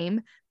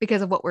shame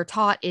because of what we're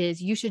taught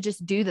is you should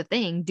just do the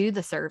thing, do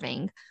the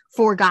serving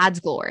for God's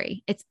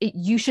glory.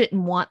 You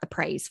shouldn't want the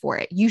praise for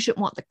it. You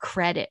shouldn't want the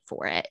credit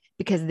for it,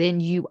 because then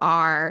you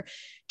are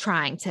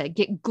trying to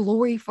get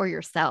glory for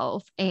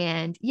yourself.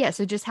 And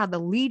so just how the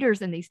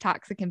leaders in these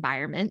toxic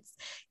environments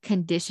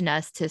condition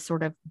us to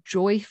sort of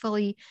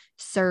joyfully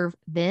serve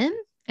them,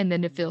 and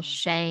then to feel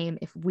shame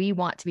if we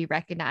want to be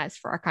recognized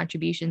for our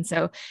contribution.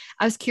 So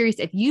I was curious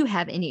if you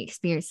have any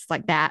experiences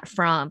like that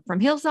from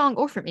Hillsong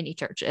or from any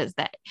churches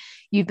that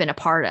you've been a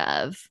part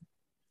of.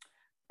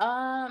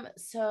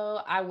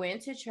 So I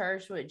went to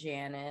church with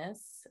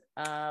Janice.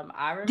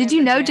 I Did you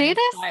remember know Janice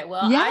Janice? quite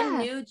well. I Yeah.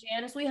 knew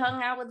Janice. We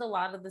hung out with a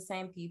lot of the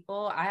same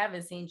people. I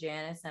haven't seen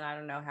Janice in I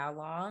don't know how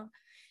long.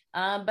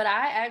 But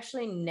I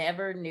actually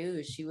never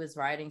knew she was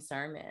writing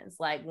sermons.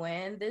 Like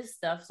when this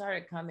stuff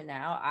started coming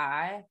out,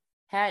 I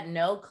had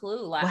no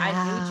clue. Like I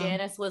knew Wow.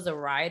 Janice was a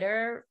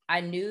writer.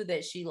 I knew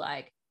that she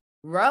like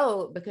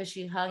wrote because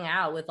she hung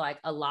out with like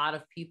a lot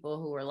of people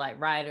who were like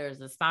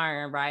writers,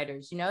 aspiring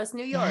writers. You know, it's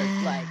New York.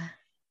 Like,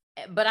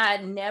 but I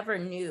never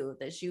knew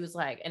that she was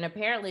like, and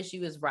apparently she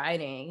was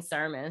writing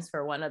sermons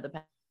for one of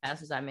the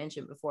pastors I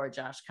mentioned before,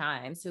 Josh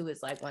Kimes, who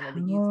is like one of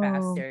the youth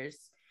pastors.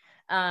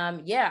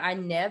 Yeah, I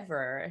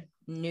never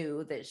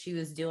knew that she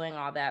was doing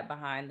all that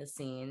behind the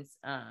scenes.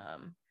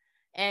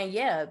 And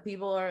yeah,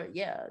 people are,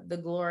 the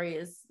glory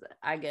is,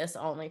 I guess,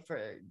 only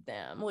for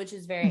them, which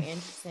is very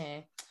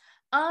interesting.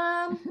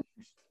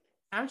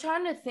 I'm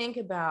trying to think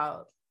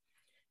about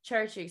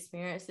church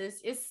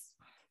experiences.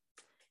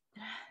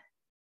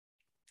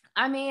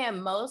 I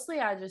mean, mostly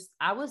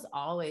I was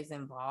always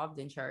involved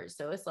in church.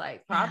 So it's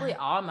like probably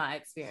all my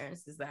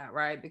experiences that,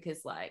 right?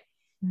 Because like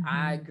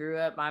I grew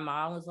up, my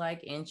mom was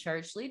like in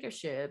church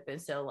leadership.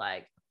 And so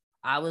like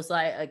I was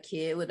like a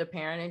kid with a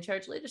parent in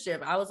church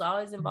leadership. I was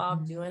always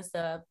involved doing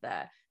stuff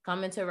that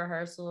coming to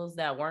rehearsals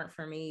that weren't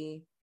for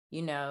me,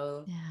 you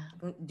know,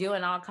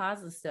 doing all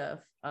kinds of stuff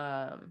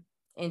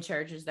in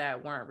churches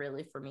that weren't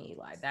really for me.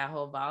 Like that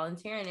whole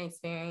volunteering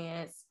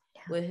experience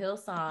with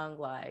Hillsong,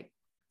 like,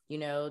 you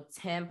know,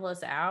 10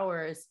 plus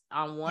hours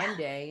on one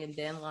day. And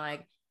then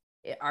like,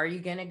 are you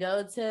going to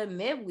go to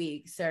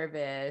midweek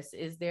service?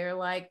 Is there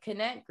like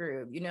connect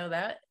group? You know,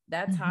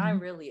 that time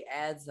really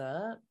adds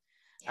up.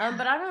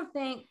 But I don't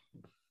think,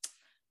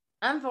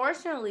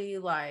 unfortunately,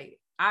 like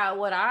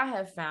what I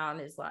have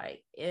found is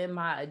like in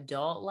my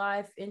adult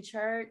life in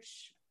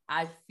church,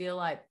 I feel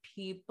like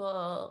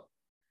people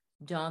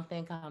don't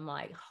think I'm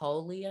like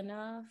holy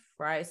enough,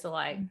 right? So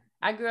like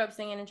I grew up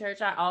singing in church.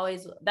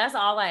 That's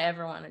all I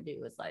ever want to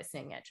do is like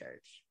sing at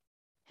church.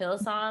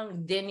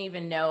 Hillsong didn't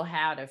even know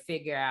how to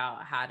figure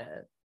out how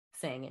to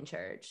sing in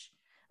church.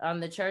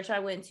 The church I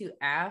went to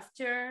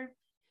after,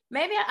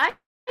 maybe I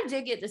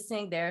did get to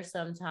sing there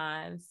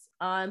sometimes.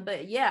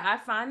 But yeah, I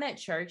find that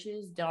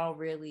churches don't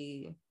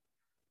really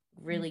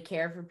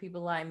care for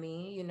people like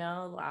me. You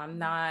know, I'm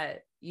not,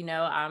 you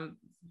know, I'm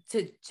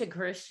to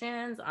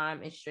Christians,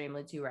 I'm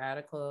extremely too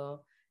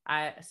radical.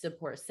 I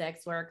support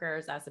sex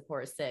workers. I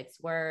support sex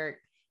work.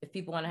 If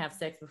people want to have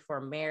sex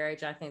before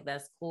marriage, I think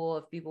that's cool.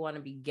 If people want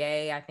to be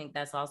gay, I think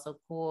that's also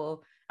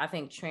cool. I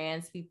think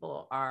trans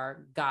people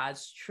are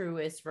God's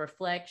truest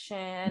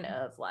reflection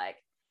of like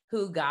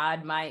who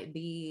God might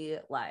be.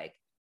 Like,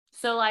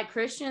 so like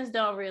Christians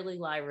don't really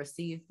like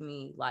receive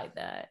me like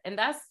that. And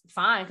that's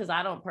fine because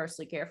I don't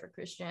personally care for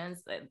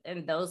Christians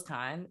and those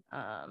kind.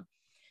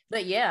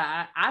 But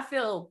yeah, I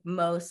feel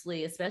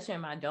mostly, especially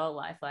in my adult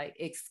life, like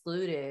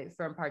excluded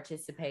from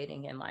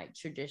participating in like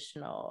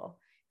traditional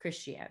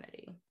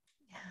Christianity.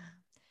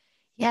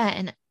 Yeah.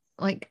 And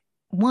like,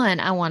 one,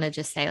 I want to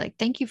just say like,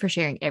 thank you for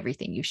sharing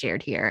everything you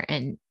shared here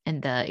and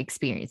the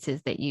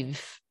experiences that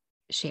you've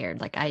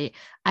shared. Like I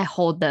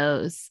hold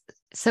those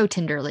so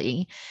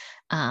tenderly.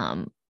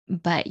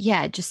 But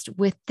yeah, just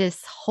with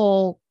this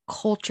whole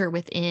culture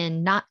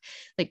within, not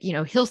like, you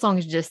know, Hillsong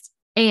is just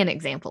an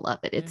example of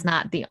it. It's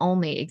not the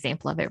only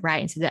example of it, right?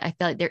 And so that I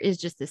feel like there is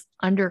just this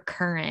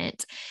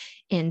undercurrent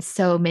in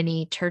so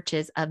many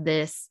churches of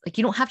this. Like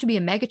you don't have to be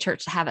a mega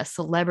church to have a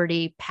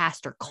celebrity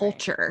pastor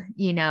culture. Right.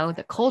 You know,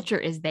 the culture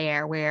is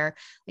there where,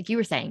 like you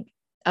were saying,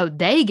 oh,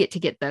 they get to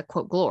get the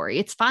quote glory.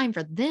 It's fine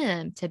for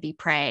them to be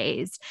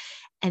praised.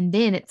 And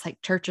then it's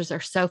like churches are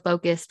so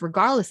focused,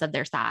 regardless of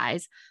their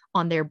size,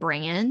 on their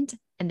brand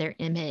and their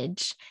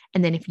image.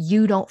 And then if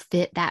you don't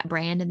fit that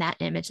brand and that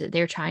image that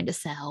they're trying to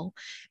sell,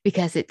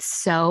 because it's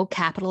so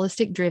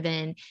capitalistic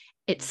driven,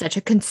 it's such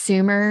a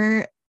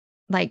consumer,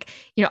 like,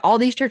 you know, all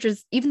these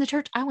churches, even the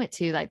church I went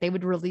to, like they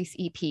would release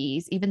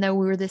EPs, even though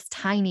we were this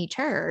tiny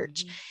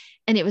church.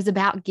 And it was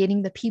about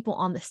getting the people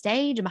on the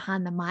stage and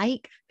behind the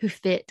mic who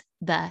fit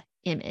the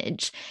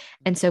image.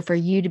 And so for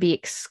you to be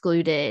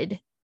excluded,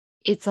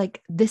 it's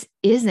like, this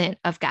isn't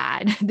of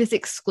God. This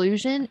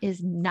exclusion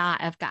is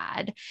not of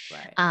God.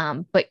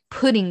 Right. But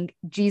putting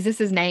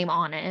Jesus's name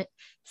on it,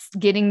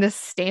 getting the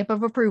stamp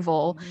of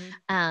approval,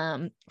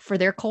 for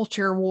their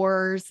culture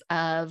wars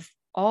of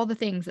all the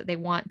things that they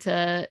want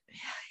to,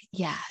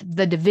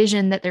 the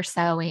division that they're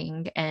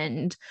sowing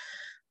and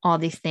all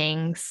these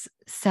things.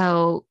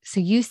 So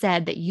you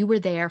said that you were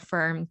there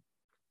for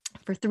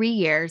 3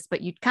 years,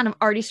 but you'd kind of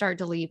already started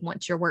to leave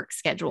once your work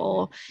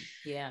schedule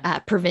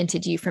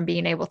prevented you from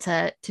being able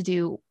to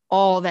do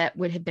all that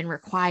would have been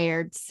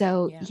required.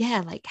 So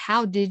like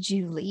how did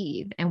you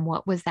leave and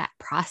what was that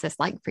process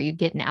like for you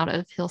getting out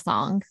of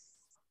Hillsong?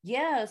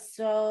 Yeah.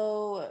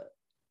 So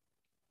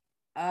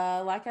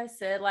like I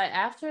said, like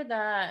after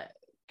that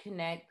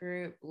connect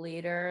group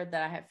leader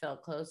that I had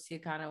felt close to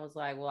kind of was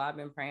like, well, I've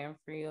been praying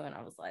for you. And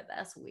I was like,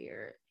 that's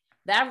weird.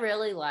 That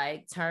really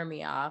like turned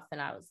me off. And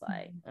I was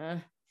like,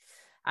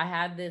 I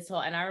had this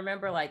whole, and I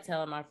remember like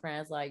telling my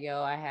friends like,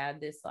 yo, I had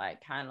this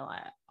like kind of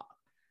like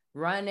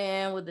run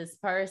in with this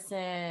person,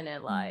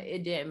 and like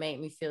it didn't make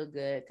me feel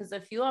good, because a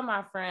few of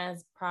my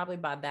friends probably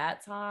by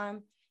that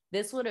time,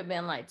 this would have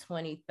been like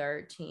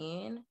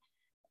 2013,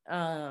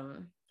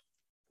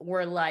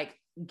 were like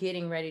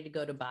getting ready to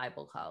go to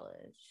Bible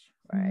college,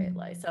 right?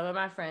 Like some of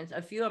my friends,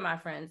 a few of my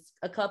friends,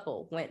 a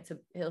couple went to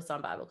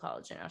Hillsong Bible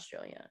College in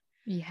Australia.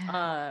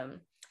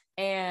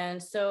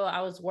 And so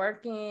I was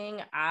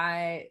working,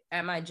 at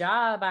my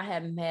job, I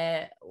had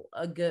met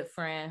a good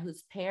friend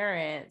whose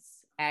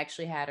parents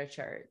actually had a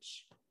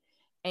church,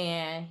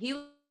 and he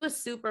was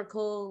super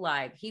cool.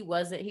 Like he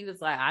was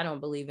like, I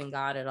don't believe in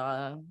God at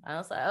all. I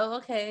was like, oh,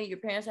 okay, your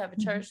parents have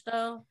a church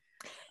though.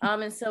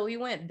 And so we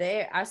went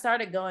there. I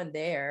started going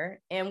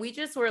there, and we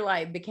just were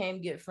like,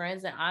 became good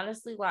friends. And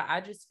honestly, like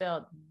I just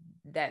felt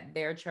that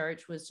their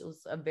church was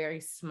a very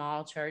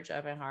small church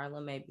up in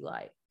Harlem, maybe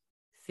like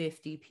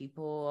 50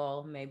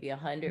 people, maybe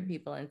 100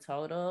 people in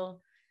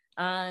total.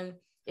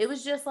 It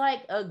was just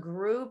like a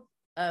group,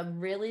 a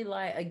really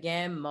like,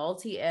 again,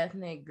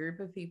 multi-ethnic group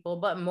of people,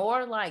 but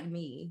more like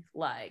me,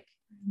 like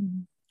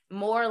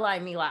more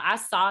like me. Like I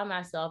saw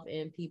myself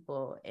in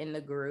people in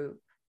the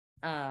group.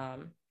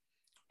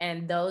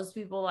 And those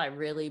people like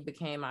really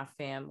became my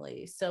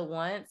family. So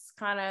once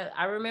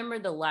I remember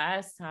the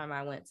last time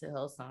I went to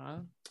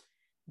Hillsong,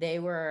 they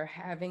were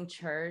having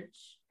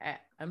church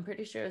I'm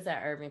pretty sure it was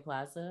at Irving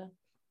Plaza.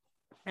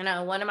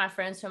 And one of my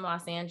friends from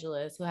Los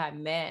Angeles, who I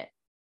met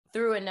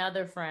through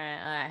another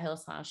friend at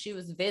Hillsong, she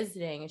was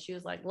visiting, and she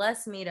was like,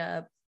 let's meet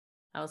up.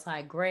 I was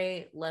like,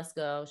 great, let's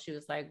go. She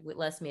was like,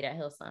 let's meet at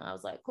Hillsong. I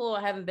was like, cool,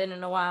 I haven't been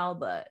in a while,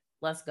 but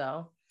let's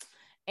go.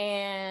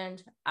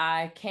 And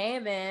I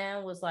came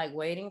in, was like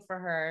waiting for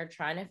her,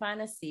 trying to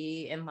find a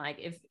seat. And like,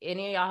 if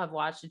any of y'all have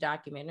watched the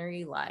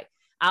documentary, like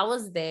I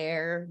was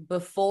there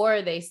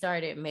before they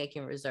started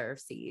making reserve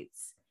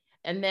seats.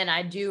 And then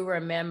I do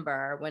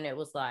remember when it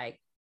was like,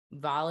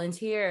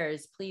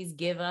 volunteers, please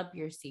give up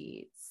your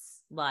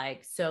seats,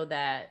 like so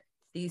that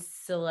these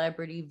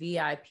celebrity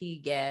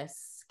VIP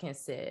guests can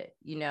sit,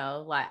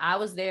 like I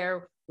was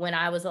there when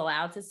I was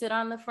allowed to sit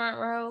on the front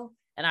row.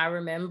 And I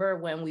remember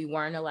when we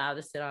weren't allowed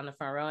to sit on the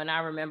front row. And I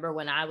remember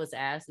when I was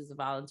asked as a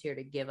volunteer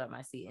to give up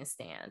my seat and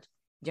stand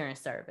during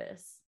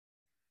service.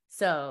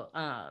 So,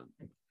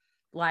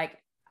 like,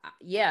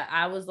 yeah,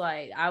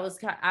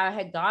 I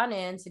had gone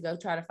in to go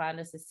try to find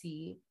us a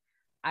seat.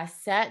 I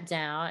sat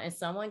down, and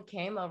someone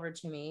came over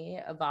to me,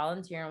 a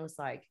volunteer, and was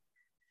like,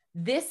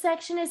 this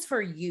section is for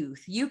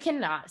youth. You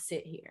cannot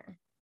sit here.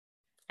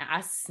 And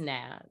I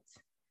snapped.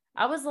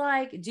 I was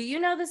like, do you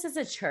know this is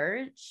a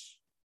church?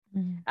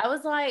 I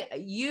was like,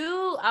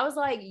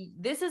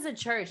 this is a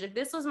church. If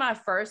this was my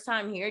first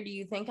time here, do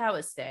you think I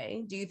would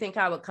stay? Do you think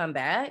I would come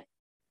back?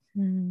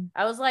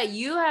 I was like,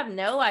 you have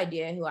no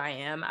idea who I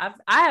am.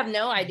 I have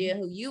no idea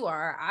who you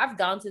are. I've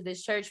gone to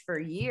this church for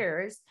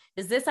years.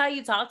 Is this how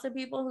you talk to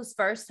people whose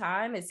first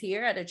time is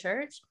here at a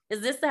church?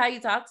 Is this how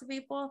you talk to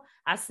people?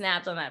 I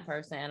snapped on that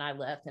person, and I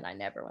left, and I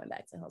never went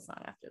back to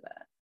Hillsong after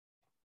that.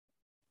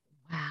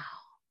 Wow.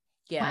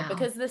 Yeah, wow.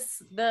 Because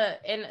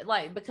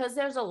because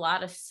there's a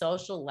lot of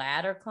social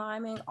ladder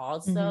climbing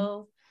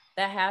also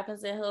that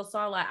happens in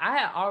Hillsong. Like I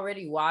had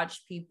already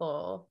watched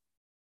people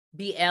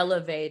be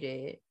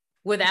elevated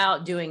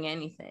without doing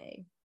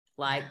anything.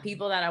 Like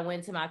people that I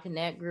went to my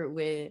Connect group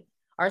with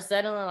are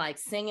suddenly like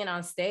singing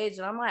on stage.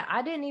 And I'm like,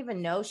 I didn't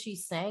even know she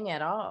sang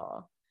at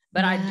all.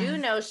 But I do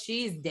know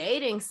she's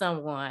dating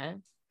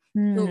someone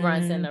who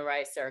runs in the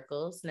right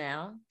circles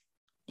now,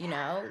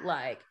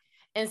 like,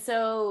 and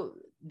so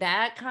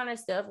that kind of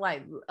stuff,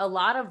 like a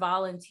lot of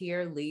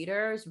volunteer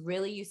leaders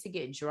really used to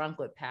get drunk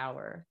with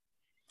power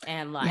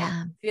and like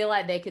feel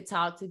like they could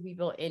talk to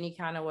people any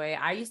kind of way.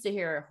 I used to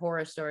hear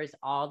horror stories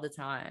all the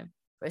time,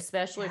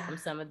 especially from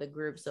some of the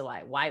groups of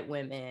like white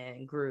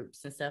women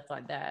groups and stuff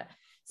like that.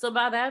 So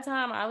by that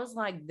time I was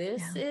like,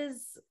 this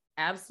is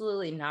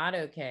absolutely not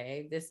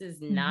okay. This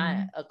is not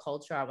a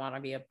culture I want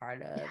to be a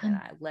part of. And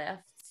I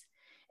left.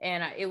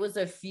 And it was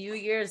a few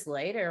years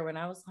later when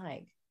I was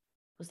like,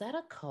 was that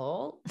a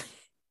cult?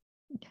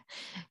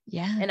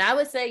 Yeah. And I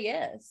would say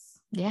yes.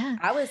 Yeah.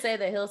 I would say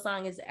that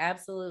Hillsong is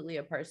absolutely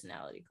a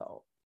personality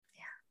cult.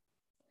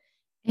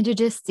 Yeah. And to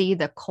just see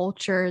the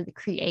culture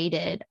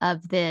created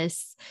of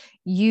this,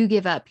 you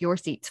give up your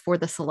seats for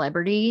the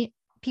celebrity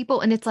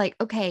people. And it's like,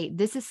 okay,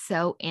 this is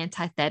so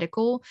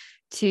antithetical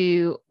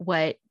to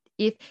what,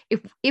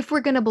 if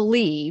we're going to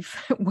believe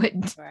what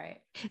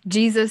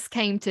Jesus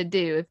came to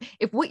do,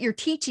 if what you're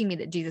teaching me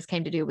that Jesus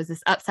came to do was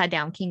this upside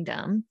down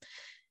kingdom,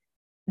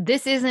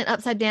 this isn't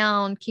upside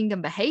down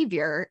kingdom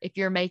behavior. If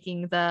you're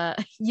making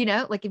like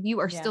if you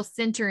are still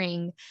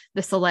centering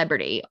the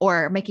celebrity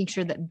or making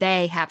sure that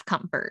they have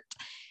comfort,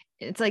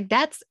 it's like,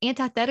 that's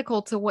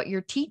antithetical to what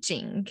you're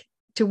teaching,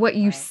 to what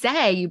you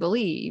say you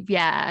believe.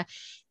 Yeah.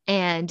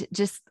 And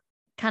just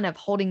kind of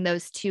holding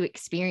those two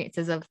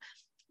experiences of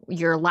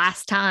your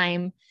last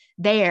time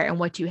there and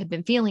what you had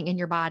been feeling in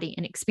your body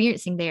and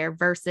experiencing there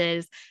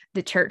versus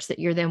the church that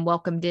you're then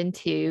welcomed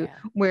into,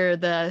 where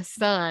the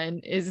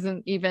son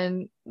isn't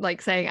even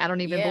like saying, I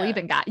don't even believe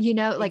in God,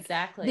 like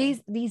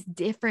exactly. these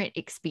different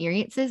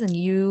experiences, and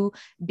you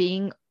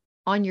being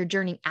on your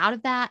journey out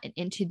of that and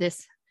into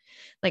this,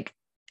 like,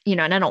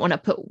 and I don't want to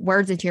put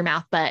words into your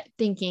mouth, but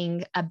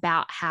thinking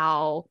about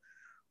how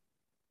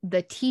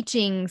the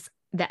teachings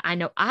that I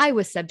know I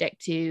was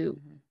subject to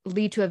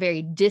lead to a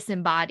very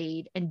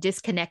disembodied and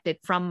disconnected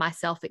from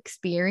myself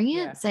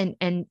experience,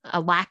 and a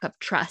lack of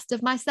trust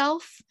of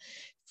myself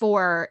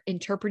for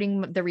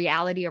interpreting the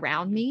reality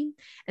around me.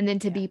 And then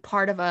to be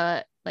part of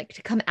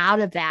to come out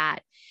of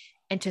that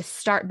and to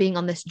start being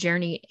on this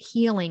journey,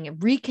 healing and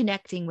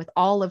reconnecting with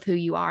all of who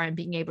you are and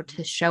being able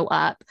to show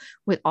up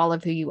with all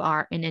of who you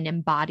are in an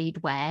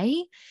embodied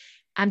way.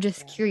 I'm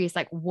just curious,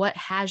 like, what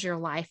has your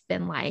life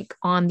been like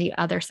on the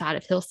other side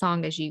of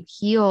Hillsong as you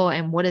heal,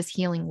 and what does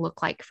healing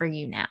look like for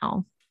you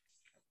now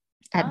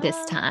at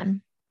this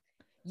time?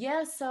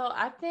 Yeah. So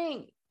I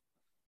think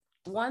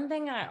one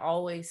thing I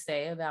always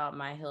say about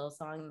my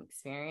Hillsong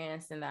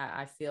experience and that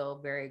I feel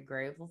very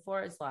grateful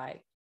for is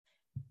like,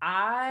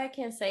 I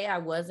can say I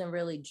wasn't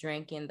really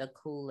drinking the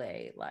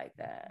Kool-Aid like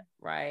that.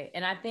 Right.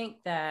 And I think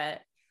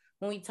that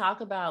when we think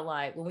about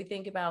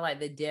like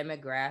the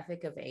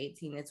demographic of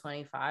 18 to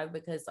 25,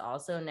 because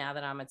also now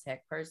that I'm a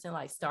tech person,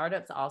 like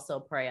startups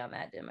also prey on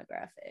that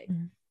demographic.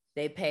 Mm-hmm.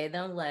 They pay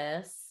them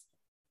less.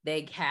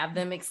 They have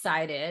them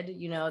excited.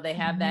 They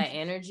have that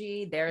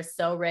energy. They're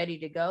so ready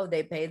to go.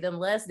 They pay them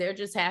less. They're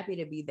just happy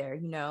to be there,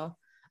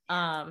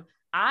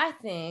 I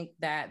think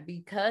that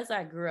because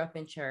I grew up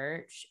in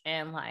church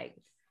and like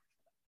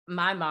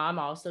my mom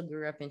also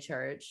grew up in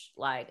church,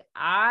 like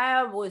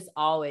I was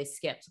always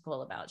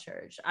skeptical about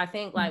church. I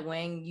think like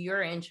when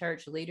you're in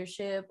church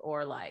leadership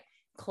or like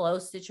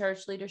close to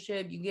church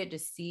leadership, you get to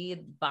see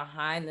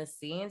behind the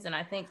scenes. And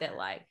I think that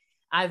like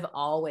I've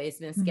always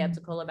been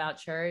skeptical about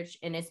church.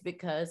 And it's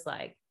because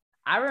like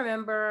I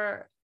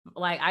remember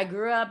like I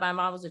grew up, my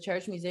mom was a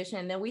church musician,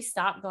 and then we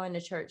stopped going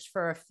to church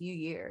for a few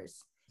years.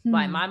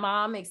 Like my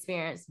mom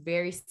experienced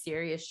very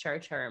serious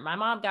church hurt. My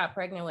mom got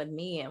pregnant with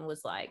me and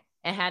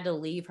had to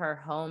leave her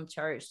home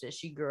church that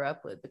she grew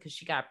up with because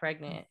she got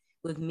pregnant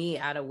with me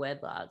out of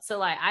wedlock. So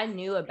like I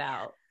knew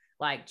about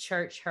like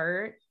church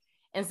hurt.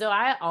 And so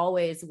I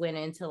always went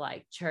into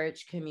like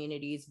church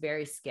communities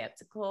very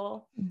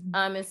skeptical.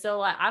 And so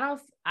like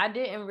I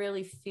didn't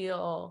really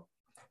feel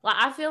like,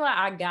 I feel like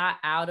I got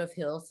out of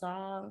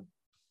Hillsong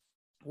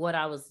what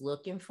I was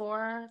looking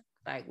for,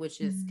 like, which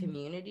is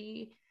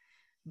community.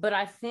 But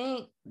I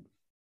think,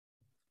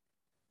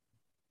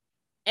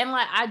 and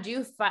like, I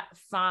do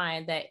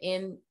find that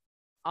in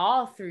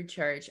all through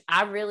church,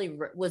 I really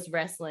was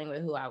wrestling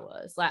with who I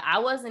was. Like, I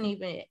wasn't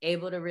even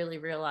able to really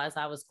realize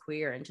I was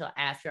queer until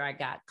after I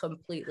got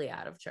completely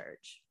out of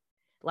church.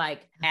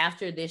 Like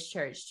after this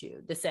church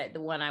too,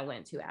 the one I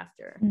went to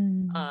after.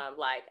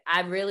 Like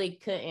I really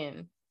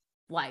couldn't,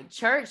 like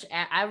church.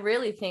 I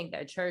really think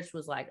that church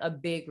was like a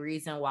big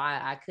reason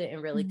why I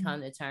couldn't really come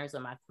to terms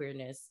with my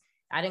queerness.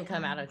 I didn't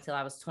come out until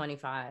I was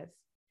 25.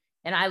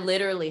 And I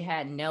literally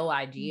had no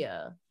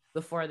idea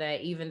before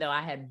that, even though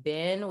I had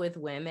been with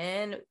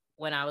women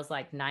when I was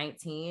like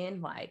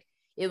 19, like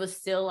it was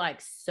still like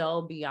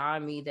so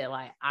beyond me that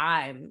like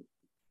I'm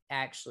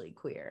actually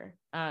queer.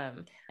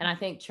 And I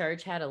think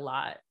church had a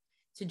lot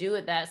to do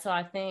with that. So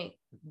I think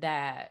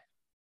that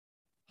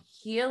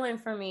healing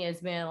for me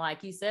has been,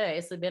 like you said,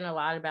 it's been a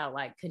lot about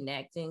like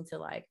connecting to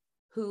like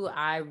who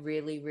I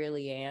really,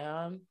 really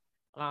am.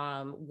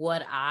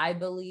 What I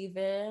believe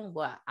in,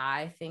 what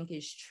I think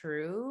is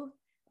true,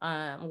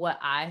 what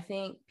I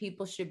think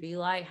people should be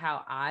like,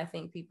 how I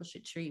think people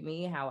should treat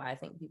me, how I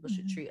think people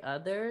should treat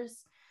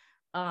others.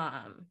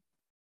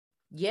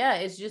 Yeah,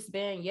 it's just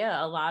been,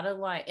 a lot of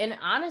like, and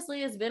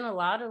honestly, it's been a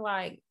lot of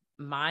like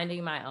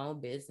minding my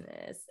own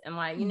business. And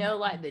like,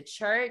 like the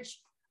church,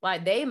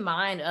 like they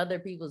mind other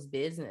people's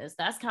business.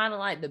 That's kind of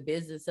like the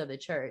business of the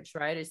church,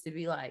 right? Is to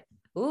be like,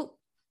 oop,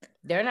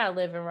 they're not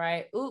living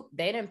right. Oop,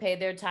 they didn't pay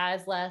their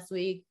tithes last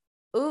week.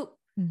 Oop,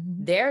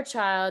 their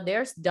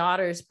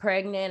daughter's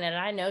pregnant and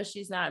I know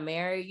she's not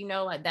married.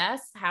 Like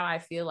that's how I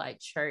feel like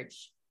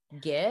church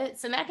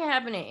gets. And that can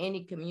happen in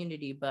any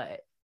community, but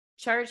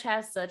church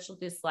has such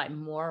this like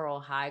moral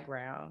high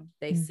ground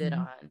they sit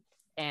on.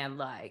 And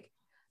like,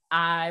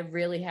 I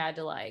really had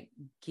to like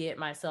get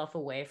myself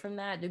away from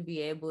that to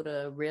be able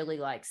to really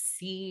like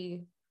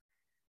see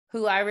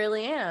who I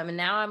really am. And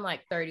now I'm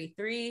like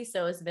 33.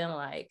 So it's been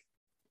like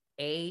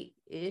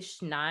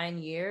 9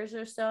 years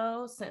or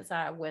so since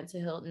I went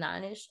to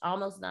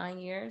almost 9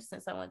 years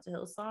since I went to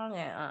Hillsong.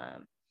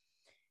 And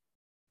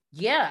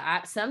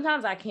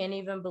sometimes I can't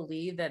even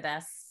believe that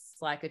that's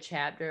like a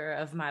chapter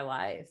of my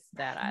life,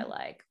 that I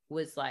like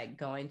was like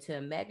going to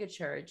a mega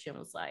church and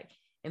was like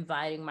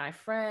inviting my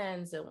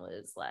friends and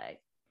was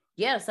like,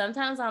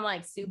 sometimes I'm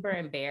like super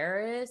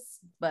embarrassed,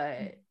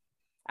 but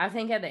I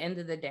think at the end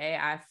of the day,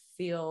 I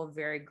feel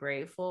very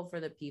grateful for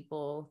the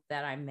people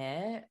that I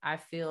met. I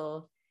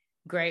feel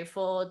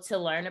grateful to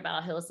learn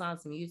about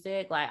Hillsong's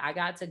music. Like I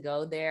got to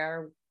go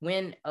there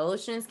when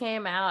Oceans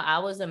came out. I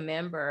was a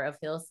member of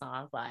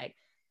Hillsong. Like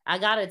I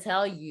gotta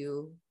tell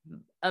you,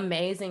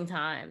 amazing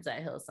times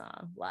at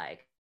Hillsong.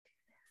 Like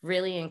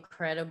really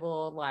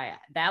incredible. Like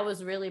that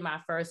was really my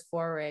first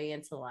foray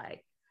into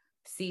like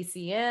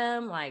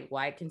CCM, like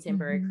white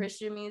contemporary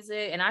Christian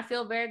music. And I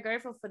feel very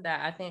grateful for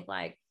that. I think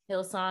like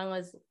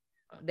Hillsong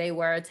they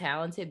were a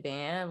talented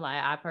band.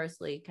 Like I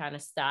personally kind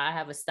of I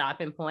have a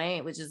stopping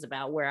point, which is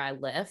about where I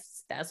left.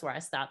 That's where I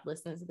stopped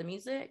listening to the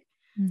music.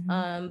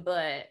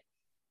 But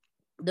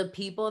the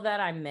people that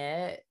I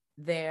met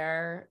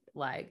there,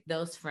 like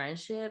those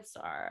friendships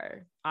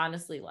are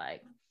honestly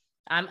like,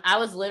 I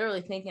was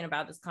literally thinking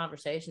about this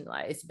conversation.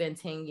 Like it's been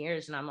 10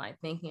 years and I'm like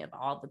thinking of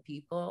all the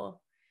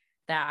people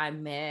that I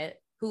met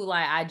who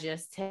like I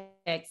just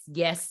text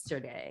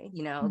yesterday,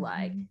 you know,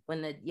 like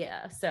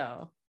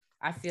so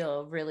I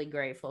feel really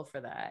grateful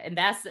for that. And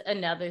that's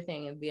another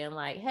thing of being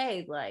like,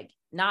 hey, like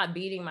not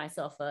beating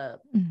myself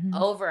up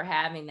over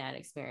having that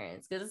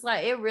experience. Cause it's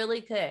like, it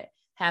really could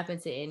happen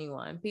to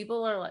anyone.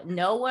 People are like,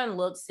 no one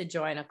looks to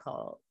join a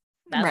cult.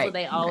 That's what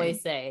they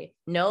always say.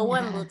 No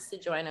one looks to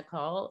join a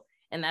cult.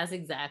 And that's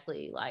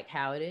exactly like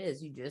how it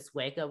is. You just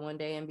wake up one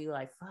day and be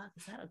like, fuck,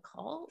 is that a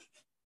cult?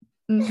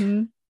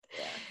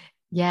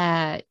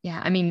 Yeah.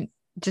 I mean,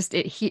 just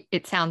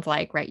it sounds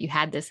like, right, you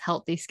had this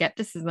healthy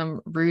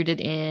skepticism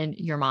rooted in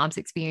your mom's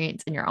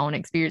experience and your own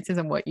experiences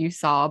and what you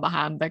saw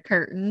behind the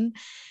curtain,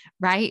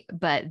 right?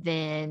 But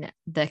then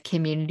the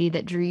community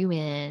that drew you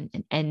in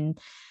and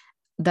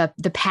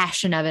the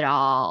passion of it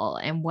all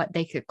and what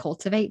they could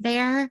cultivate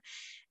there.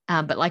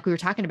 But like we were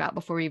talking about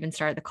before we even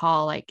started the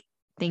call, like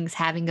things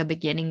having a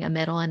beginning, a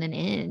middle, and an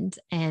end,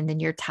 and then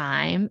your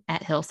time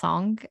at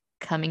Hillsong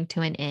coming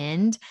to an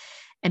end,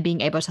 and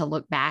being able to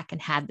look back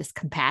and have this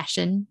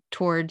compassion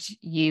towards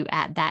you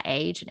at that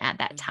age and at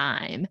that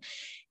time.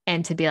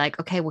 And to be like,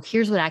 okay, well,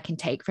 here's what I can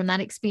take from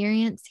that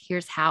experience.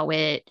 Here's how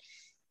I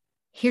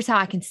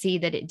can see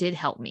that it did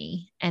help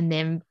me. And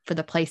then for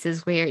the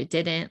places where it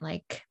didn't,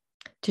 like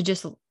to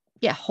just,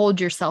 hold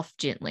yourself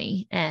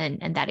gently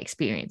and that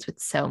experience with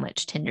so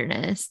much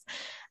tenderness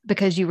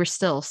because you were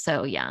still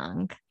so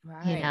young,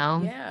 you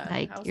know,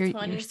 like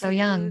you're so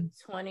young,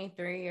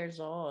 23 years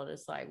old.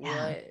 It's like,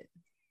 what?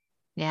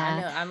 Yeah.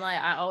 I know. I'm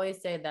like, I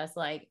always say that's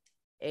like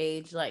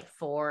age like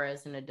 4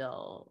 as an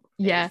adult.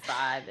 Yeah. Age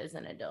 5 as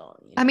an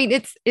adult. You know? I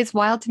mean, it's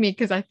wild to me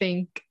because I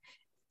think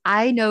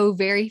I know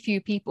very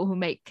few people who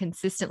make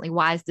consistently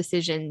wise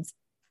decisions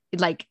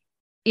like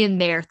in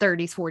their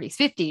 30s, 40s,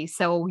 50s.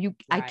 So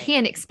I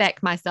can't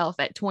expect myself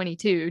at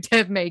 22 to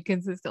have made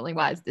consistently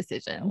wise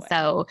decisions.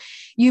 So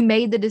you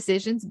made the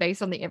decisions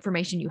based on the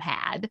information you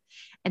had.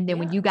 And then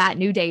when you got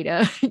new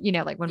data, you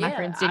know, like when my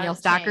friend Danielle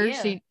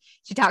Stocker,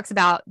 she talks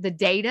about the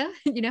data,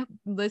 you know,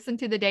 listen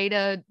to the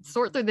data,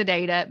 sort through the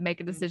data,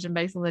 make a decision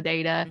based on the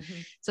data.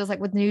 So it's like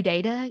with new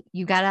data,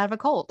 you got out of a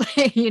cult,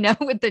 you know,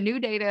 with the new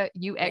data,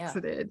 you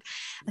exited.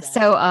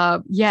 Exactly. So,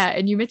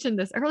 and you mentioned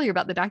this earlier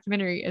about the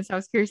documentary. And so I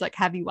was curious, like,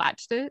 have you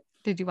watched it?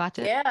 Did you watch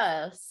it?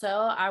 Yeah. So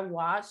I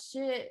watched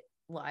it,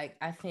 like,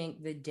 I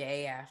think the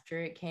day after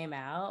it came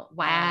out.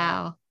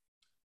 Wow.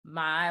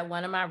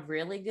 One of my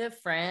really good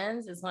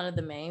friends is one of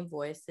the main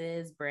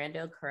voices,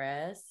 Brando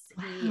Kress.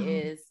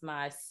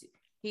 Wow.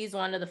 He's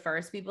one of the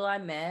first people I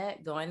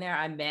met going there.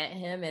 I met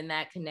him in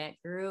that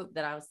Connect group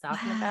that I was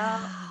talking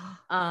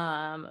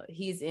about.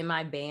 He's in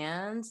my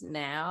band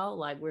now.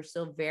 Like we're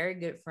still very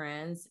good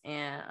friends.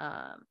 And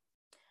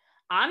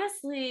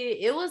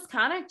honestly, it was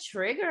kind of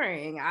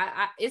triggering.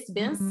 It's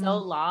been so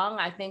long.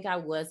 I think I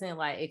wasn't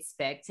like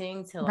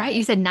expecting to right.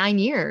 You said 9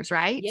 years,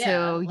 right? Yeah.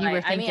 So you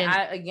were thinking,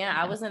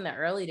 I was in the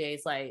early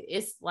days. Like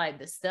it's like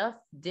the stuff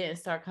didn't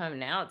start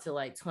coming out till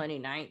like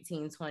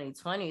 2019,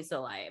 2020.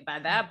 So like by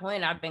that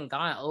point, I've been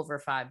gone over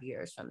 5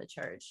 years from the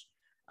church.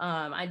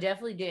 I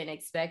definitely didn't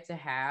expect to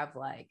have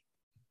like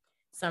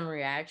some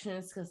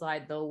reactions because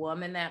like the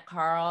woman that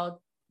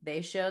Carl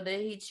they showed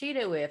that he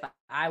cheated with,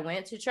 I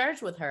went to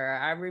church with her.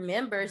 I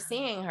remember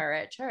seeing her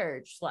at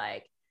church.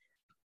 Like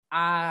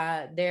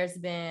there's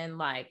been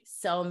like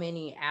so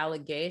many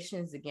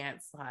allegations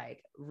against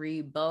like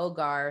Reed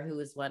Bogart, who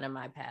was one of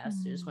my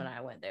pastors when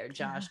I went there,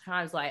 Josh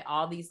Combs, like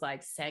all these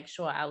like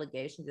sexual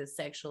allegations of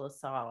sexual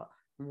assault,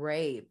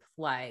 rape.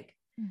 Like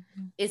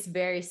it's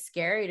very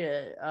scary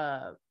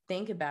to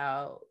think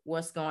about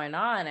what's going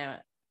on.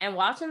 And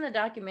watching the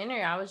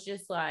documentary, I was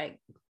just like,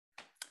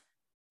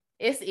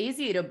 it's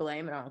easy to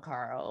blame it on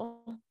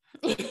Carl.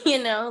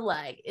 You know,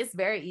 like it's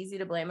very easy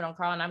to blame it on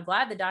Carl. And I'm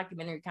glad the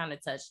documentary kind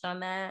of touched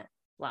on that.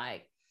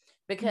 Like,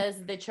 because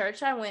the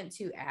church I went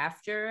to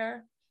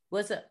after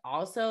was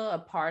also a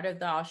part of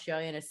the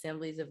Australian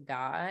Assemblies of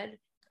God.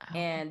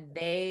 And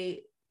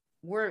they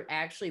were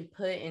actually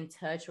put in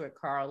touch with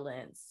Carl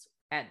Lentz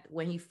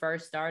when he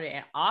first started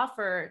and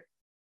offered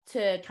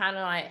to kind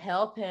of like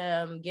help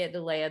him get the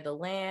lay of the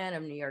land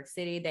of New York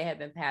City. They have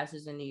been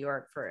pastors in New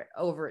York for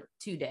over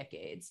 2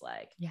 decades.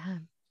 Like,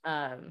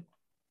 and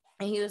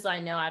he was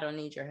like, no, I don't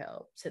need your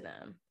help to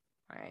them.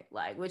 Right.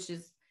 Like, which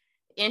is,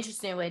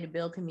 interesting way to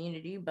build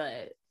community,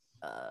 but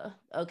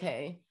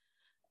okay.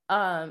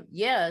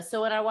 Yeah,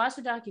 so when I watched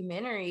the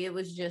documentary, it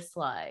was just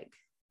like,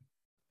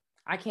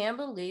 I can't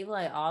believe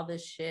like all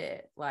this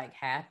shit like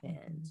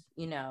happened,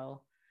 you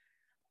know,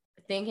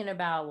 thinking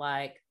about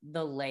like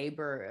the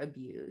labor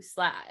abuse.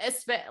 Like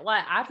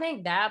I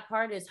think that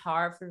part is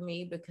hard for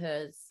me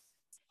because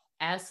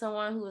as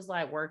someone who was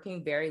like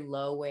working very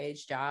low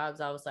wage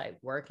jobs, I was like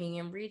working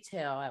in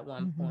retail at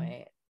one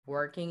point,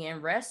 working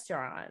in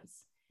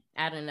restaurants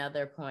at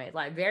another point,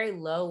 like very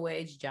low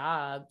wage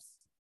jobs,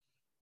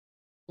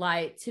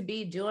 like to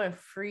be doing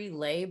free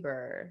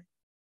labor,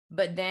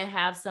 but then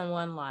have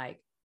someone like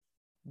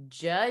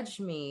judge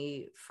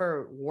me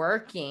for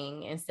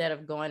working instead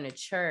of going to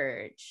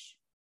church.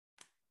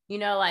 You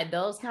know, like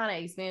those kind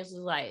of experiences,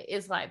 like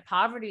it's like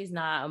poverty is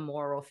not a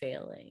moral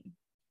failing.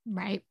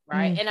 Right.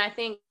 And I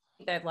think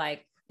that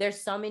like there's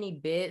so many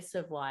bits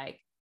of like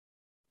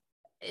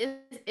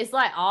it's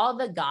like all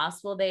the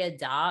gospel they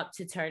adopt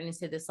to turn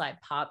into this like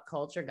pop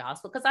culture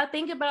gospel. Because I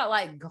think about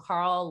like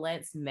Carl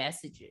Lentz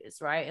messages,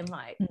 right? And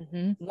like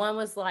one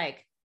was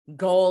like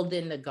gold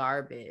in the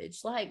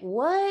garbage. Like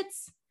what?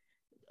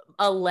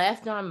 A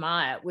left on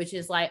Mott, which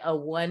is like a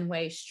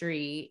one-way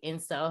street in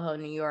Soho,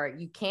 New York.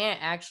 You can't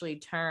actually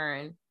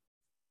turn.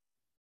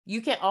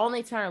 You can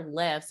only turn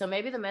left. So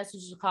maybe the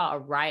message is called a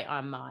right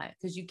on Mott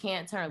because you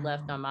can't turn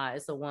left on Mott.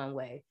 It's a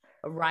one-way.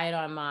 A right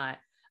on Mott.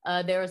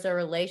 There was a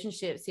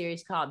relationship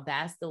series called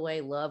That's the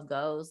Way Love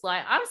Goes.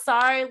 Like, I'm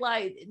sorry,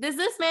 like, does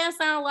this man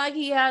sound like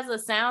he has a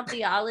sound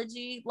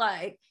theology?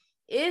 Like,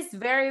 it's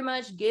very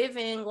much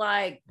giving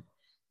like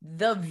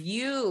The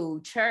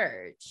View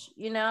church,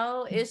 you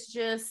know? It's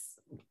just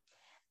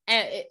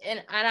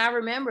and I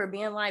remember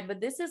being like, but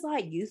this is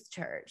like youth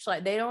church.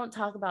 Like they don't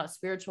talk about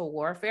spiritual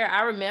warfare.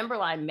 I remember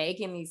like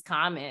making these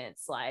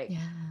comments like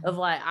of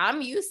like,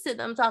 I'm used to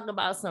them talking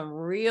about some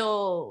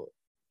real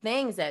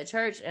things at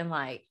church. And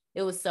like,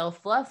 it was so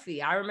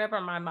fluffy. I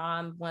remember my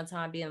mom one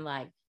time being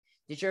like,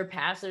 did your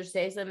pastor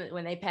say something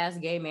when they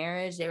passed gay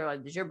marriage? They were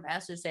like, did your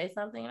pastor say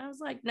something? And I was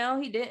like, no,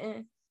 he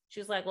didn't.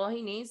 She was like, well,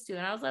 he needs to.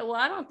 And I was like, well,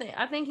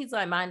 I think he's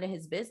like minding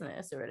his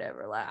business or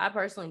whatever. Like, I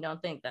personally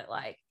don't think that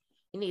like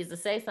he needs to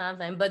say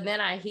something. But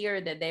then I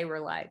hear that they were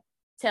like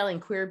telling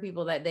queer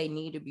people that they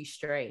need to be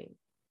straight.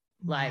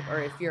 Like, or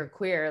if you're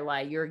queer,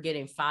 like you're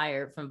getting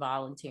fired from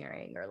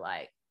volunteering or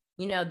like,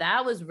 you know,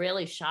 that was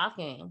really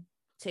shocking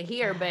to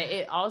hear. But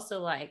it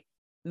also like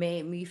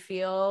made me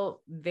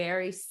feel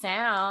very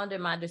sound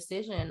in my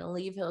decision to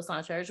leave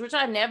Hillsong Church, which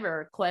I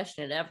never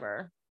questioned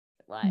ever.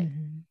 Like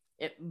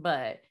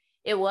but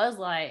it was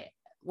like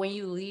when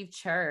you leave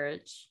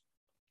churches,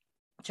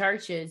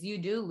 you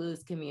do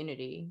lose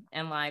community.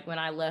 And like when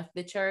I left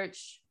the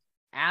church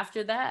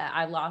after that,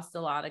 I lost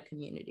a lot of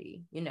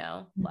community, you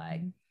know,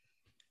 like,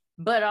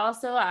 but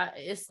also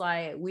it's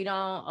like we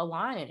don't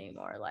align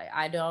anymore. Like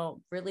I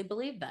don't really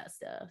believe that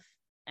stuff.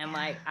 And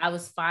like I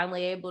was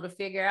finally able to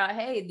figure out,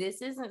 hey,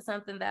 this isn't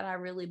something that I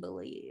really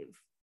believe.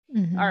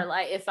 Or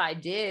like if I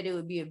did, it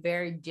would be a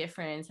very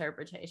different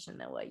interpretation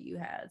than what you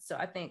had. So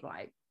I think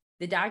like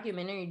the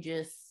documentary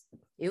just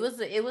it was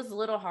a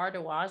little hard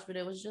to watch, but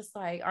it was just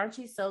like, aren't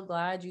you so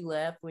glad you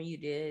left when you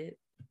did?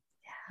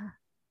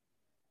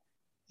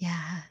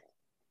 Yeah.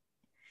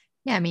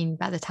 I mean,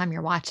 by the time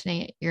you're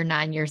watching it, you're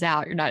 9 years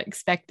out. You're not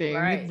expecting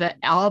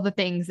all the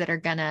things that are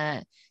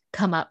gonna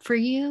come up for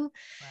you.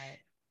 Right.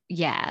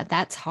 Yeah,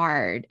 that's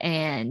hard.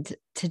 And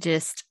to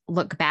just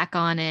look back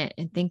on it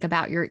and think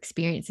about your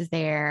experiences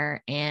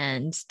there,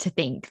 and to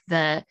think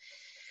from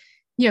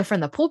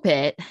the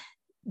pulpit,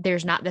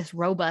 there's not this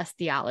robust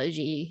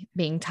theology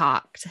being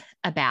talked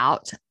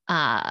about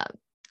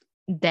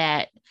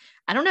that,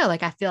 I don't know,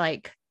 like, I feel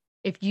like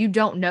if you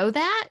don't know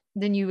that,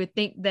 then you would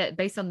think that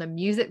based on the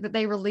music that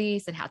they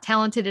release and how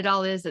talented it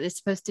all is, that it's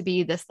supposed to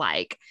be this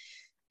like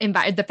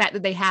the fact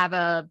that they have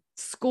a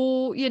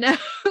school, you know,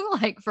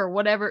 like for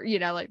whatever, you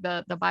know, like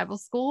the Bible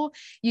school,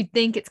 you'd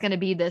think it's going to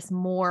be this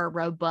more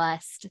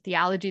robust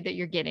theology that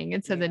you're getting.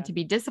 And so then to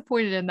be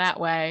disappointed in that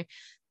way,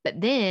 but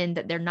then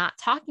that they're not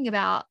talking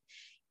about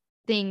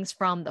things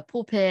from the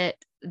pulpit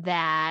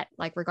that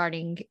like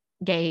regarding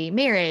gay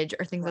marriage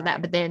or things like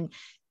that, but then,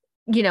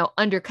 you know,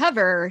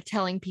 undercover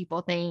telling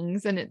people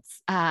things. And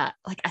it's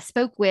like I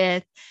spoke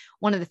with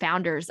one of the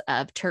founders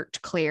of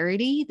Church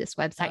Clarity, this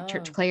website,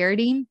 Church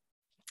Clarity,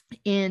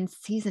 in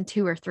season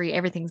 2 or 3.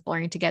 Everything's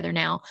blurring together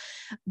now,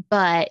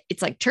 but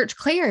it's like Church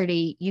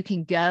Clarity. You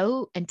can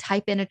go and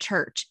type in a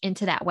church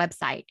into that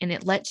website, and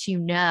it lets you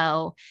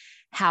know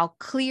how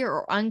clear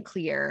or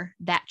unclear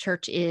that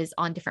church is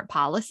on different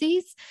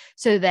policies,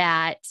 so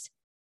that,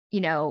 you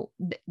know,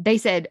 they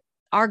said,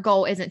 our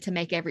goal isn't to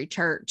make every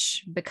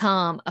church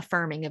become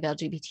affirming of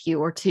LGBTQ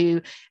or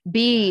to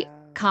be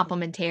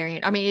complementarian.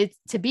 I mean, it's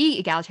to be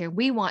egalitarian.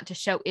 We want to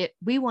show it.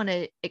 We want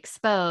to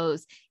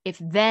expose if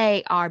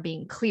they are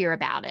being clear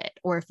about it,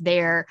 or if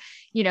they're,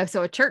 you know,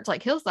 so a church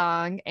like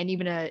Hillsong, and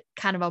even a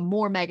kind of a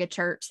more mega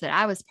church that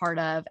I was part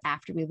of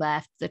after we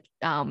left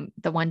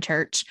the one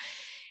church,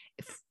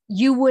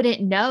 you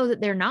wouldn't know that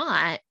they're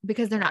not,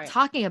 because they're not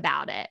talking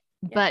about it.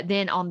 But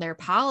then on their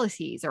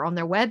policies or on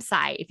their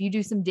website, if you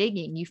do some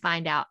digging, you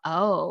find out,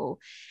 oh,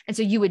 and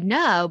so you would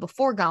know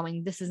before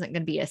going, this isn't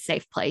going to be a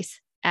safe place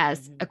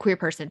as a queer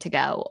person to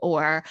go,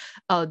 or,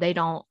 oh, they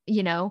don't,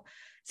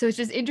 so it's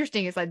just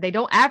interesting. It's like, they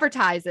don't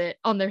advertise it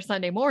on their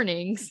Sunday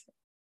mornings.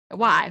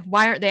 Why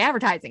aren't they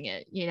advertising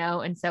it?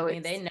 And so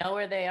they know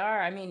where they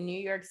are. I mean, New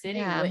York City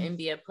wouldn't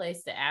be a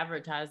place to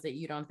advertise that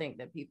you don't think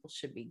that people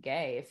should be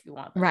gay if you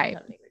want them to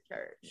come to your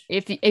church.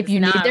 If you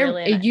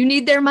need you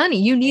need their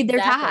money, you need their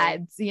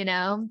tithes, so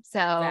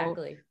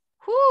exactly.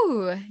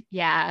 Whew,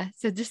 yeah.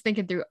 So just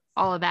thinking through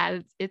all of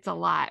that, it's a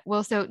lot.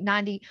 Well, so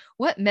Nandi,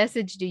 what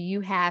message do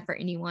you have for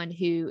anyone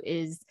who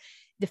is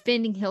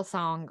defending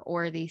Hillsong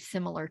or the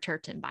similar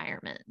church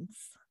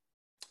environments?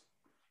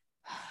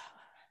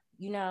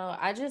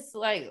 I just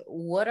like,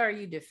 what are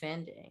you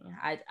defending?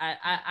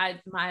 I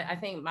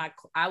think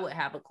I would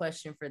have a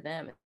question for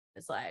them.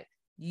 It's like,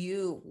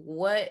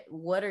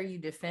 what are you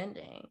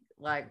defending?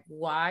 Like,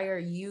 why are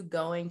you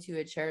going to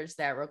a church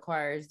that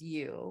requires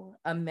you,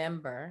 a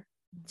member,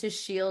 to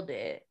shield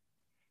it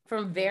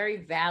from very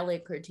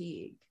valid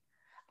critique?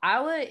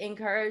 I would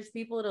encourage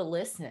people to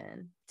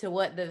listen to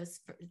what the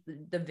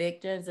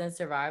victims and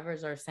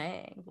survivors are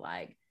saying.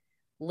 Like,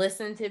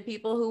 listen to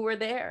people who were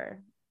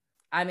there.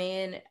 I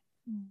mean,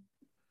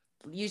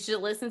 you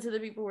should listen to the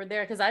people who were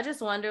there, because I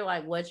just wonder,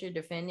 like, what you're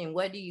defending.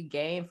 What do you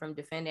gain from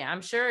defending?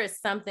 I'm sure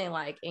it's something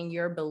like in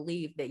your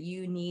belief that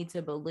you need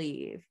to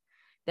believe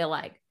that,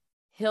 like,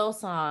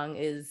 Hillsong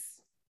is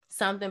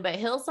something, but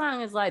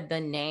Hillsong is like the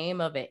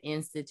name of an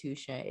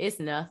institution. It's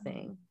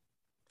nothing.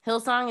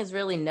 Hillsong is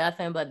really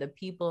nothing but the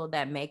people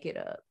that make it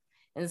up.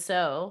 And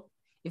so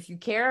if you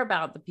care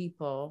about the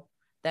people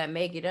that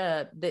make it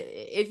up,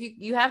 if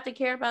you have to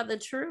care about the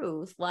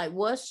truth, like,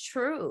 what's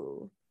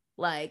true?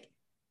 Like,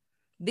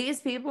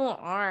 these people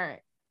aren't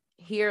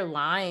here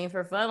lying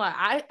for fun.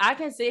 Like, I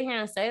can sit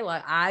here and say,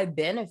 like, I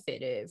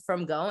benefited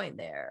from going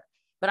there,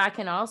 but I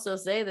can also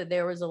say that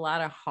there was a lot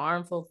of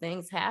harmful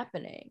things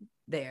happening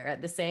there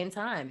at the same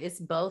time. It's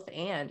both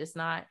and. It's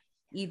not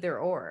either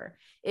or.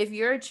 If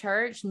your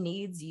church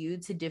needs you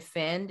to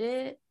defend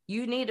it,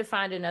 you need to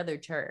find another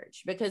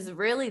church, because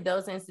really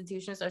those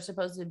institutions are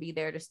supposed to be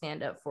there to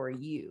stand up for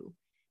you,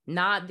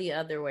 not the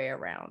other way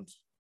around.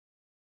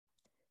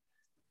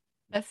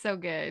 That's so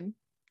good.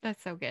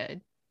 That's so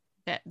good.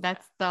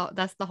 That's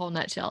the whole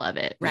nutshell of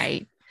it,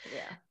 right?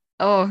 Yeah.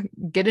 Oh,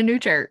 get a new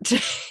church.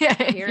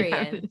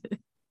 Period.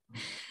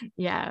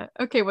 Yeah.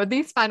 Okay. Well,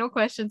 these final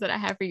questions that I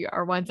have for you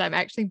are ones I'm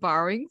actually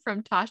borrowing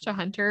from Tasha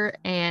Hunter,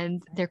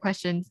 and they're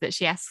questions that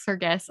she asks her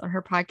guests on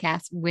her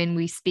podcast when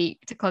we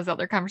speak to close out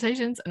their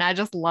conversations. And I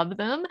just love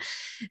them.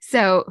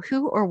 So,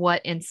 who or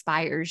what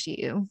inspires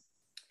you?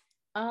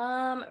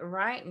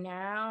 Right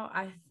now,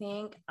 I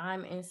think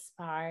I'm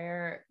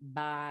inspired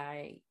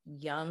by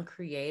young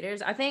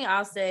creators. I think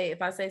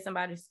if I say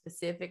somebody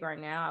specific right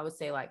now, I would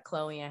say like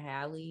Chloe and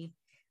Halle.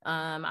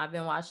 I've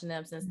been watching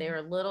them since they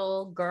were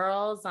little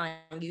girls on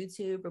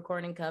YouTube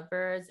recording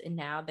covers, and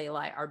now they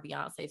like are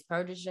Beyonce's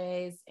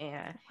proteges.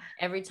 And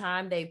every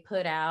time they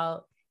put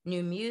out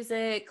new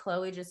music,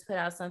 Chloe just put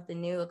out something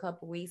new a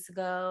couple weeks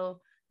ago.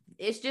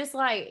 It's just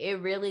like,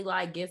 it really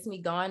like gets me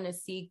going to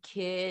see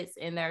kids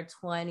in their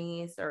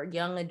 20s or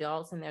young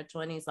adults in their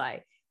 20s,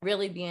 like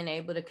really being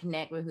able to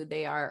connect with who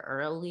they are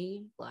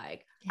early.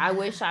 Like, I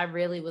wish I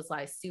really was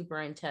like super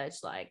in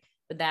touch, like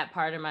with that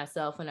part of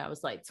myself when I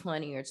was like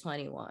 20 or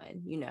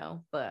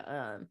 21, but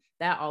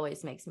that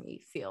always makes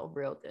me feel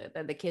real good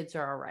that the kids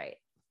are all right.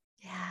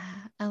 Yeah,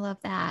 I love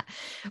that.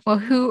 Well,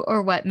 who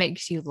or what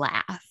makes you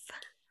laugh?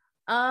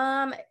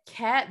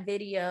 Cat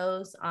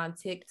videos on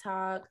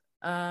TikTok.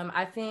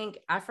 I think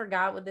I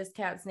forgot what this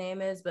cat's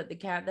name is, but the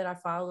cat that I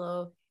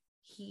follow,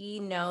 he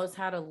knows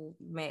how to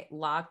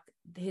lock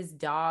his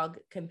dog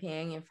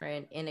companion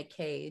friend in a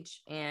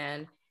cage,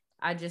 and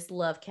I just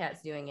love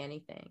cats doing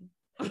anything.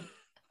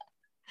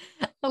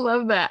 I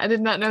love that. I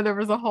did not know there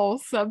was a whole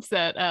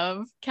subset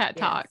of cat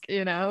talk,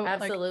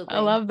 Absolutely. Like, I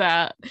love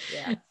that.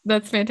 Yeah.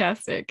 That's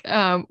fantastic.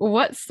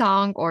 What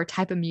song or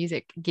type of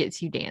music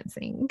gets you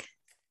dancing?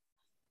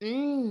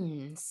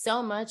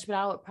 So much, but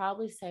I would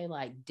probably say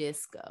like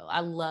disco. I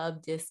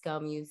love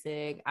disco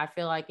music. I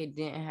feel like it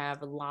didn't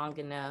have a long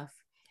enough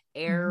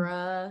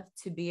era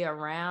to be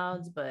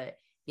around, but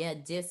yeah,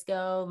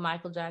 disco.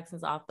 Michael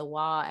Jackson's Off the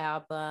Wall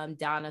album,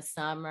 Donna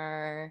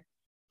Summer.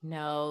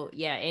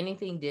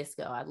 Anything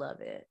disco. I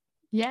love it.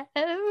 Yes.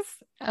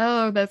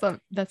 Oh,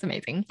 that's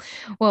amazing.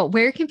 Well,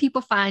 where can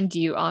people find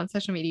you on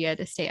social media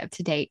to stay up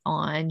to date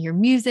on your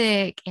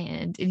music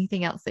and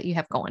anything else that you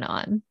have going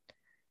on?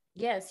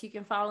 Yes, you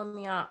can follow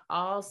me on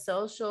all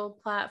social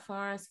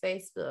platforms: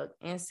 Facebook,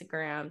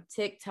 Instagram,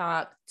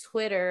 TikTok,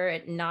 Twitter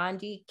at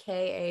Nandi,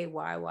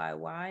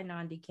 Kayy,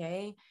 Nandi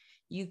K.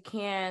 You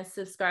can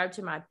subscribe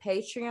to my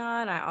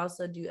Patreon. I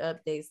also do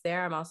updates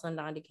there. I'm also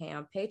Nandi K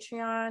on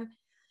Patreon.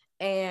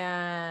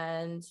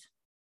 And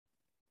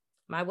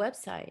my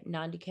website,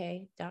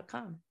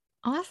 nandik.com.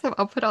 Awesome.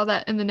 I'll put all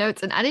that in the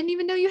notes. And I didn't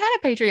even know you had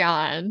a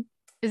Patreon.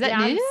 Is that Yeah,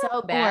 I'm new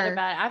so bad or?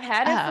 about it. I've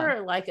had it Oh,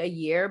 for like a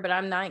year, but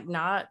I'm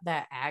not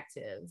that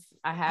active.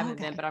 I haven't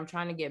been, okay. but I'm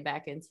trying to get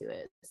back into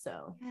it.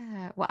 So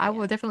Yeah. Well, I yeah.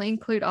 will definitely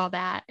include all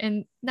that.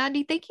 And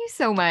Nandi, thank you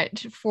so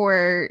much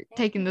for Thank you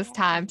taking for this having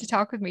time to me.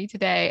 talk with me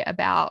today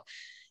about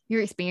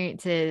your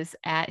experiences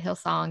at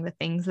Hillsong, the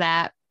things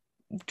that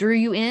drew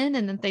you in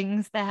and the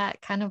things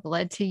that kind of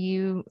led to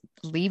you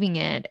leaving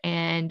it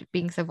and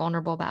being so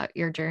vulnerable about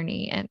your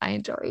journey. And I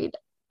enjoyed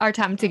our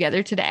time Oh,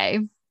 together today.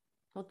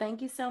 well,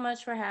 thank you so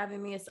much for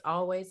having me. It's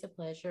always a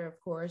pleasure. Of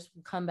course,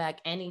 we'll come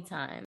back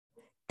anytime.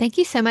 Thank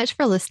you so much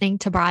for listening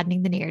to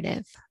Broadening the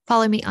Narrative.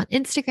 Follow me on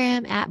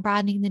Instagram at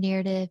Broadening the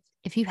Narrative.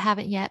 If you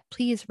haven't yet,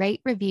 please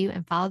rate, review,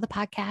 and follow the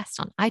podcast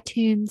on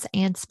iTunes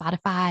and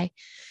Spotify.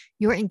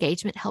 Your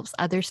engagement helps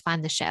others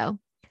find the show.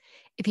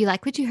 If you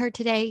like what you heard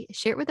today,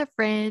 share it with a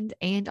friend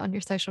and on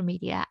your social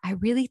media. I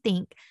really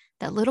think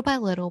that little by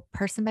little,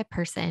 person by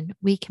person,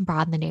 we can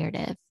broaden the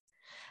narrative.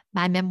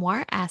 My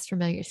memoir, As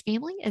Familiar as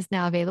Family, is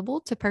now available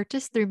to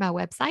purchase through my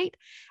website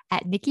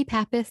at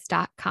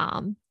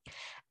nikkipappas.com.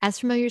 As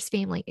Familiar as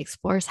Family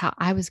explores how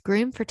I was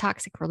groomed for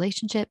toxic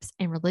relationships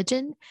and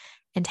religion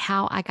and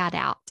how I got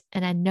out.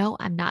 And I know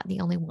I'm not the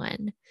only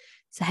one.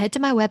 So head to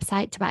my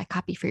website to buy a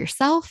copy for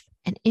yourself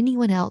and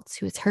anyone else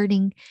who is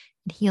hurting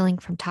and healing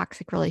from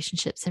toxic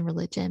relationships and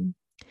religion.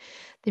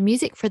 The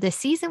music for this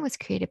season was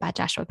created by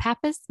Joshua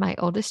Pappas, my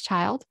oldest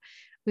child.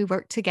 We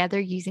worked together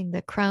using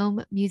the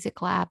Chrome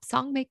Music Lab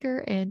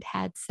Songmaker and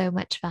had so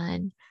much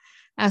fun.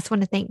 I also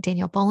want to thank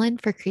Daniel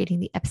Boland for creating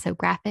the episode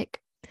graphic.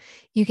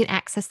 You can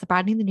access the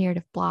Broadening the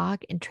Narrative blog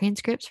and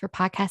transcripts for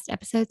podcast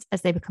episodes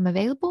as they become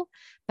available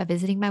by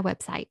visiting my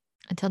website.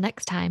 Until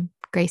next time,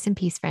 grace and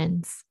peace,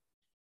 friends.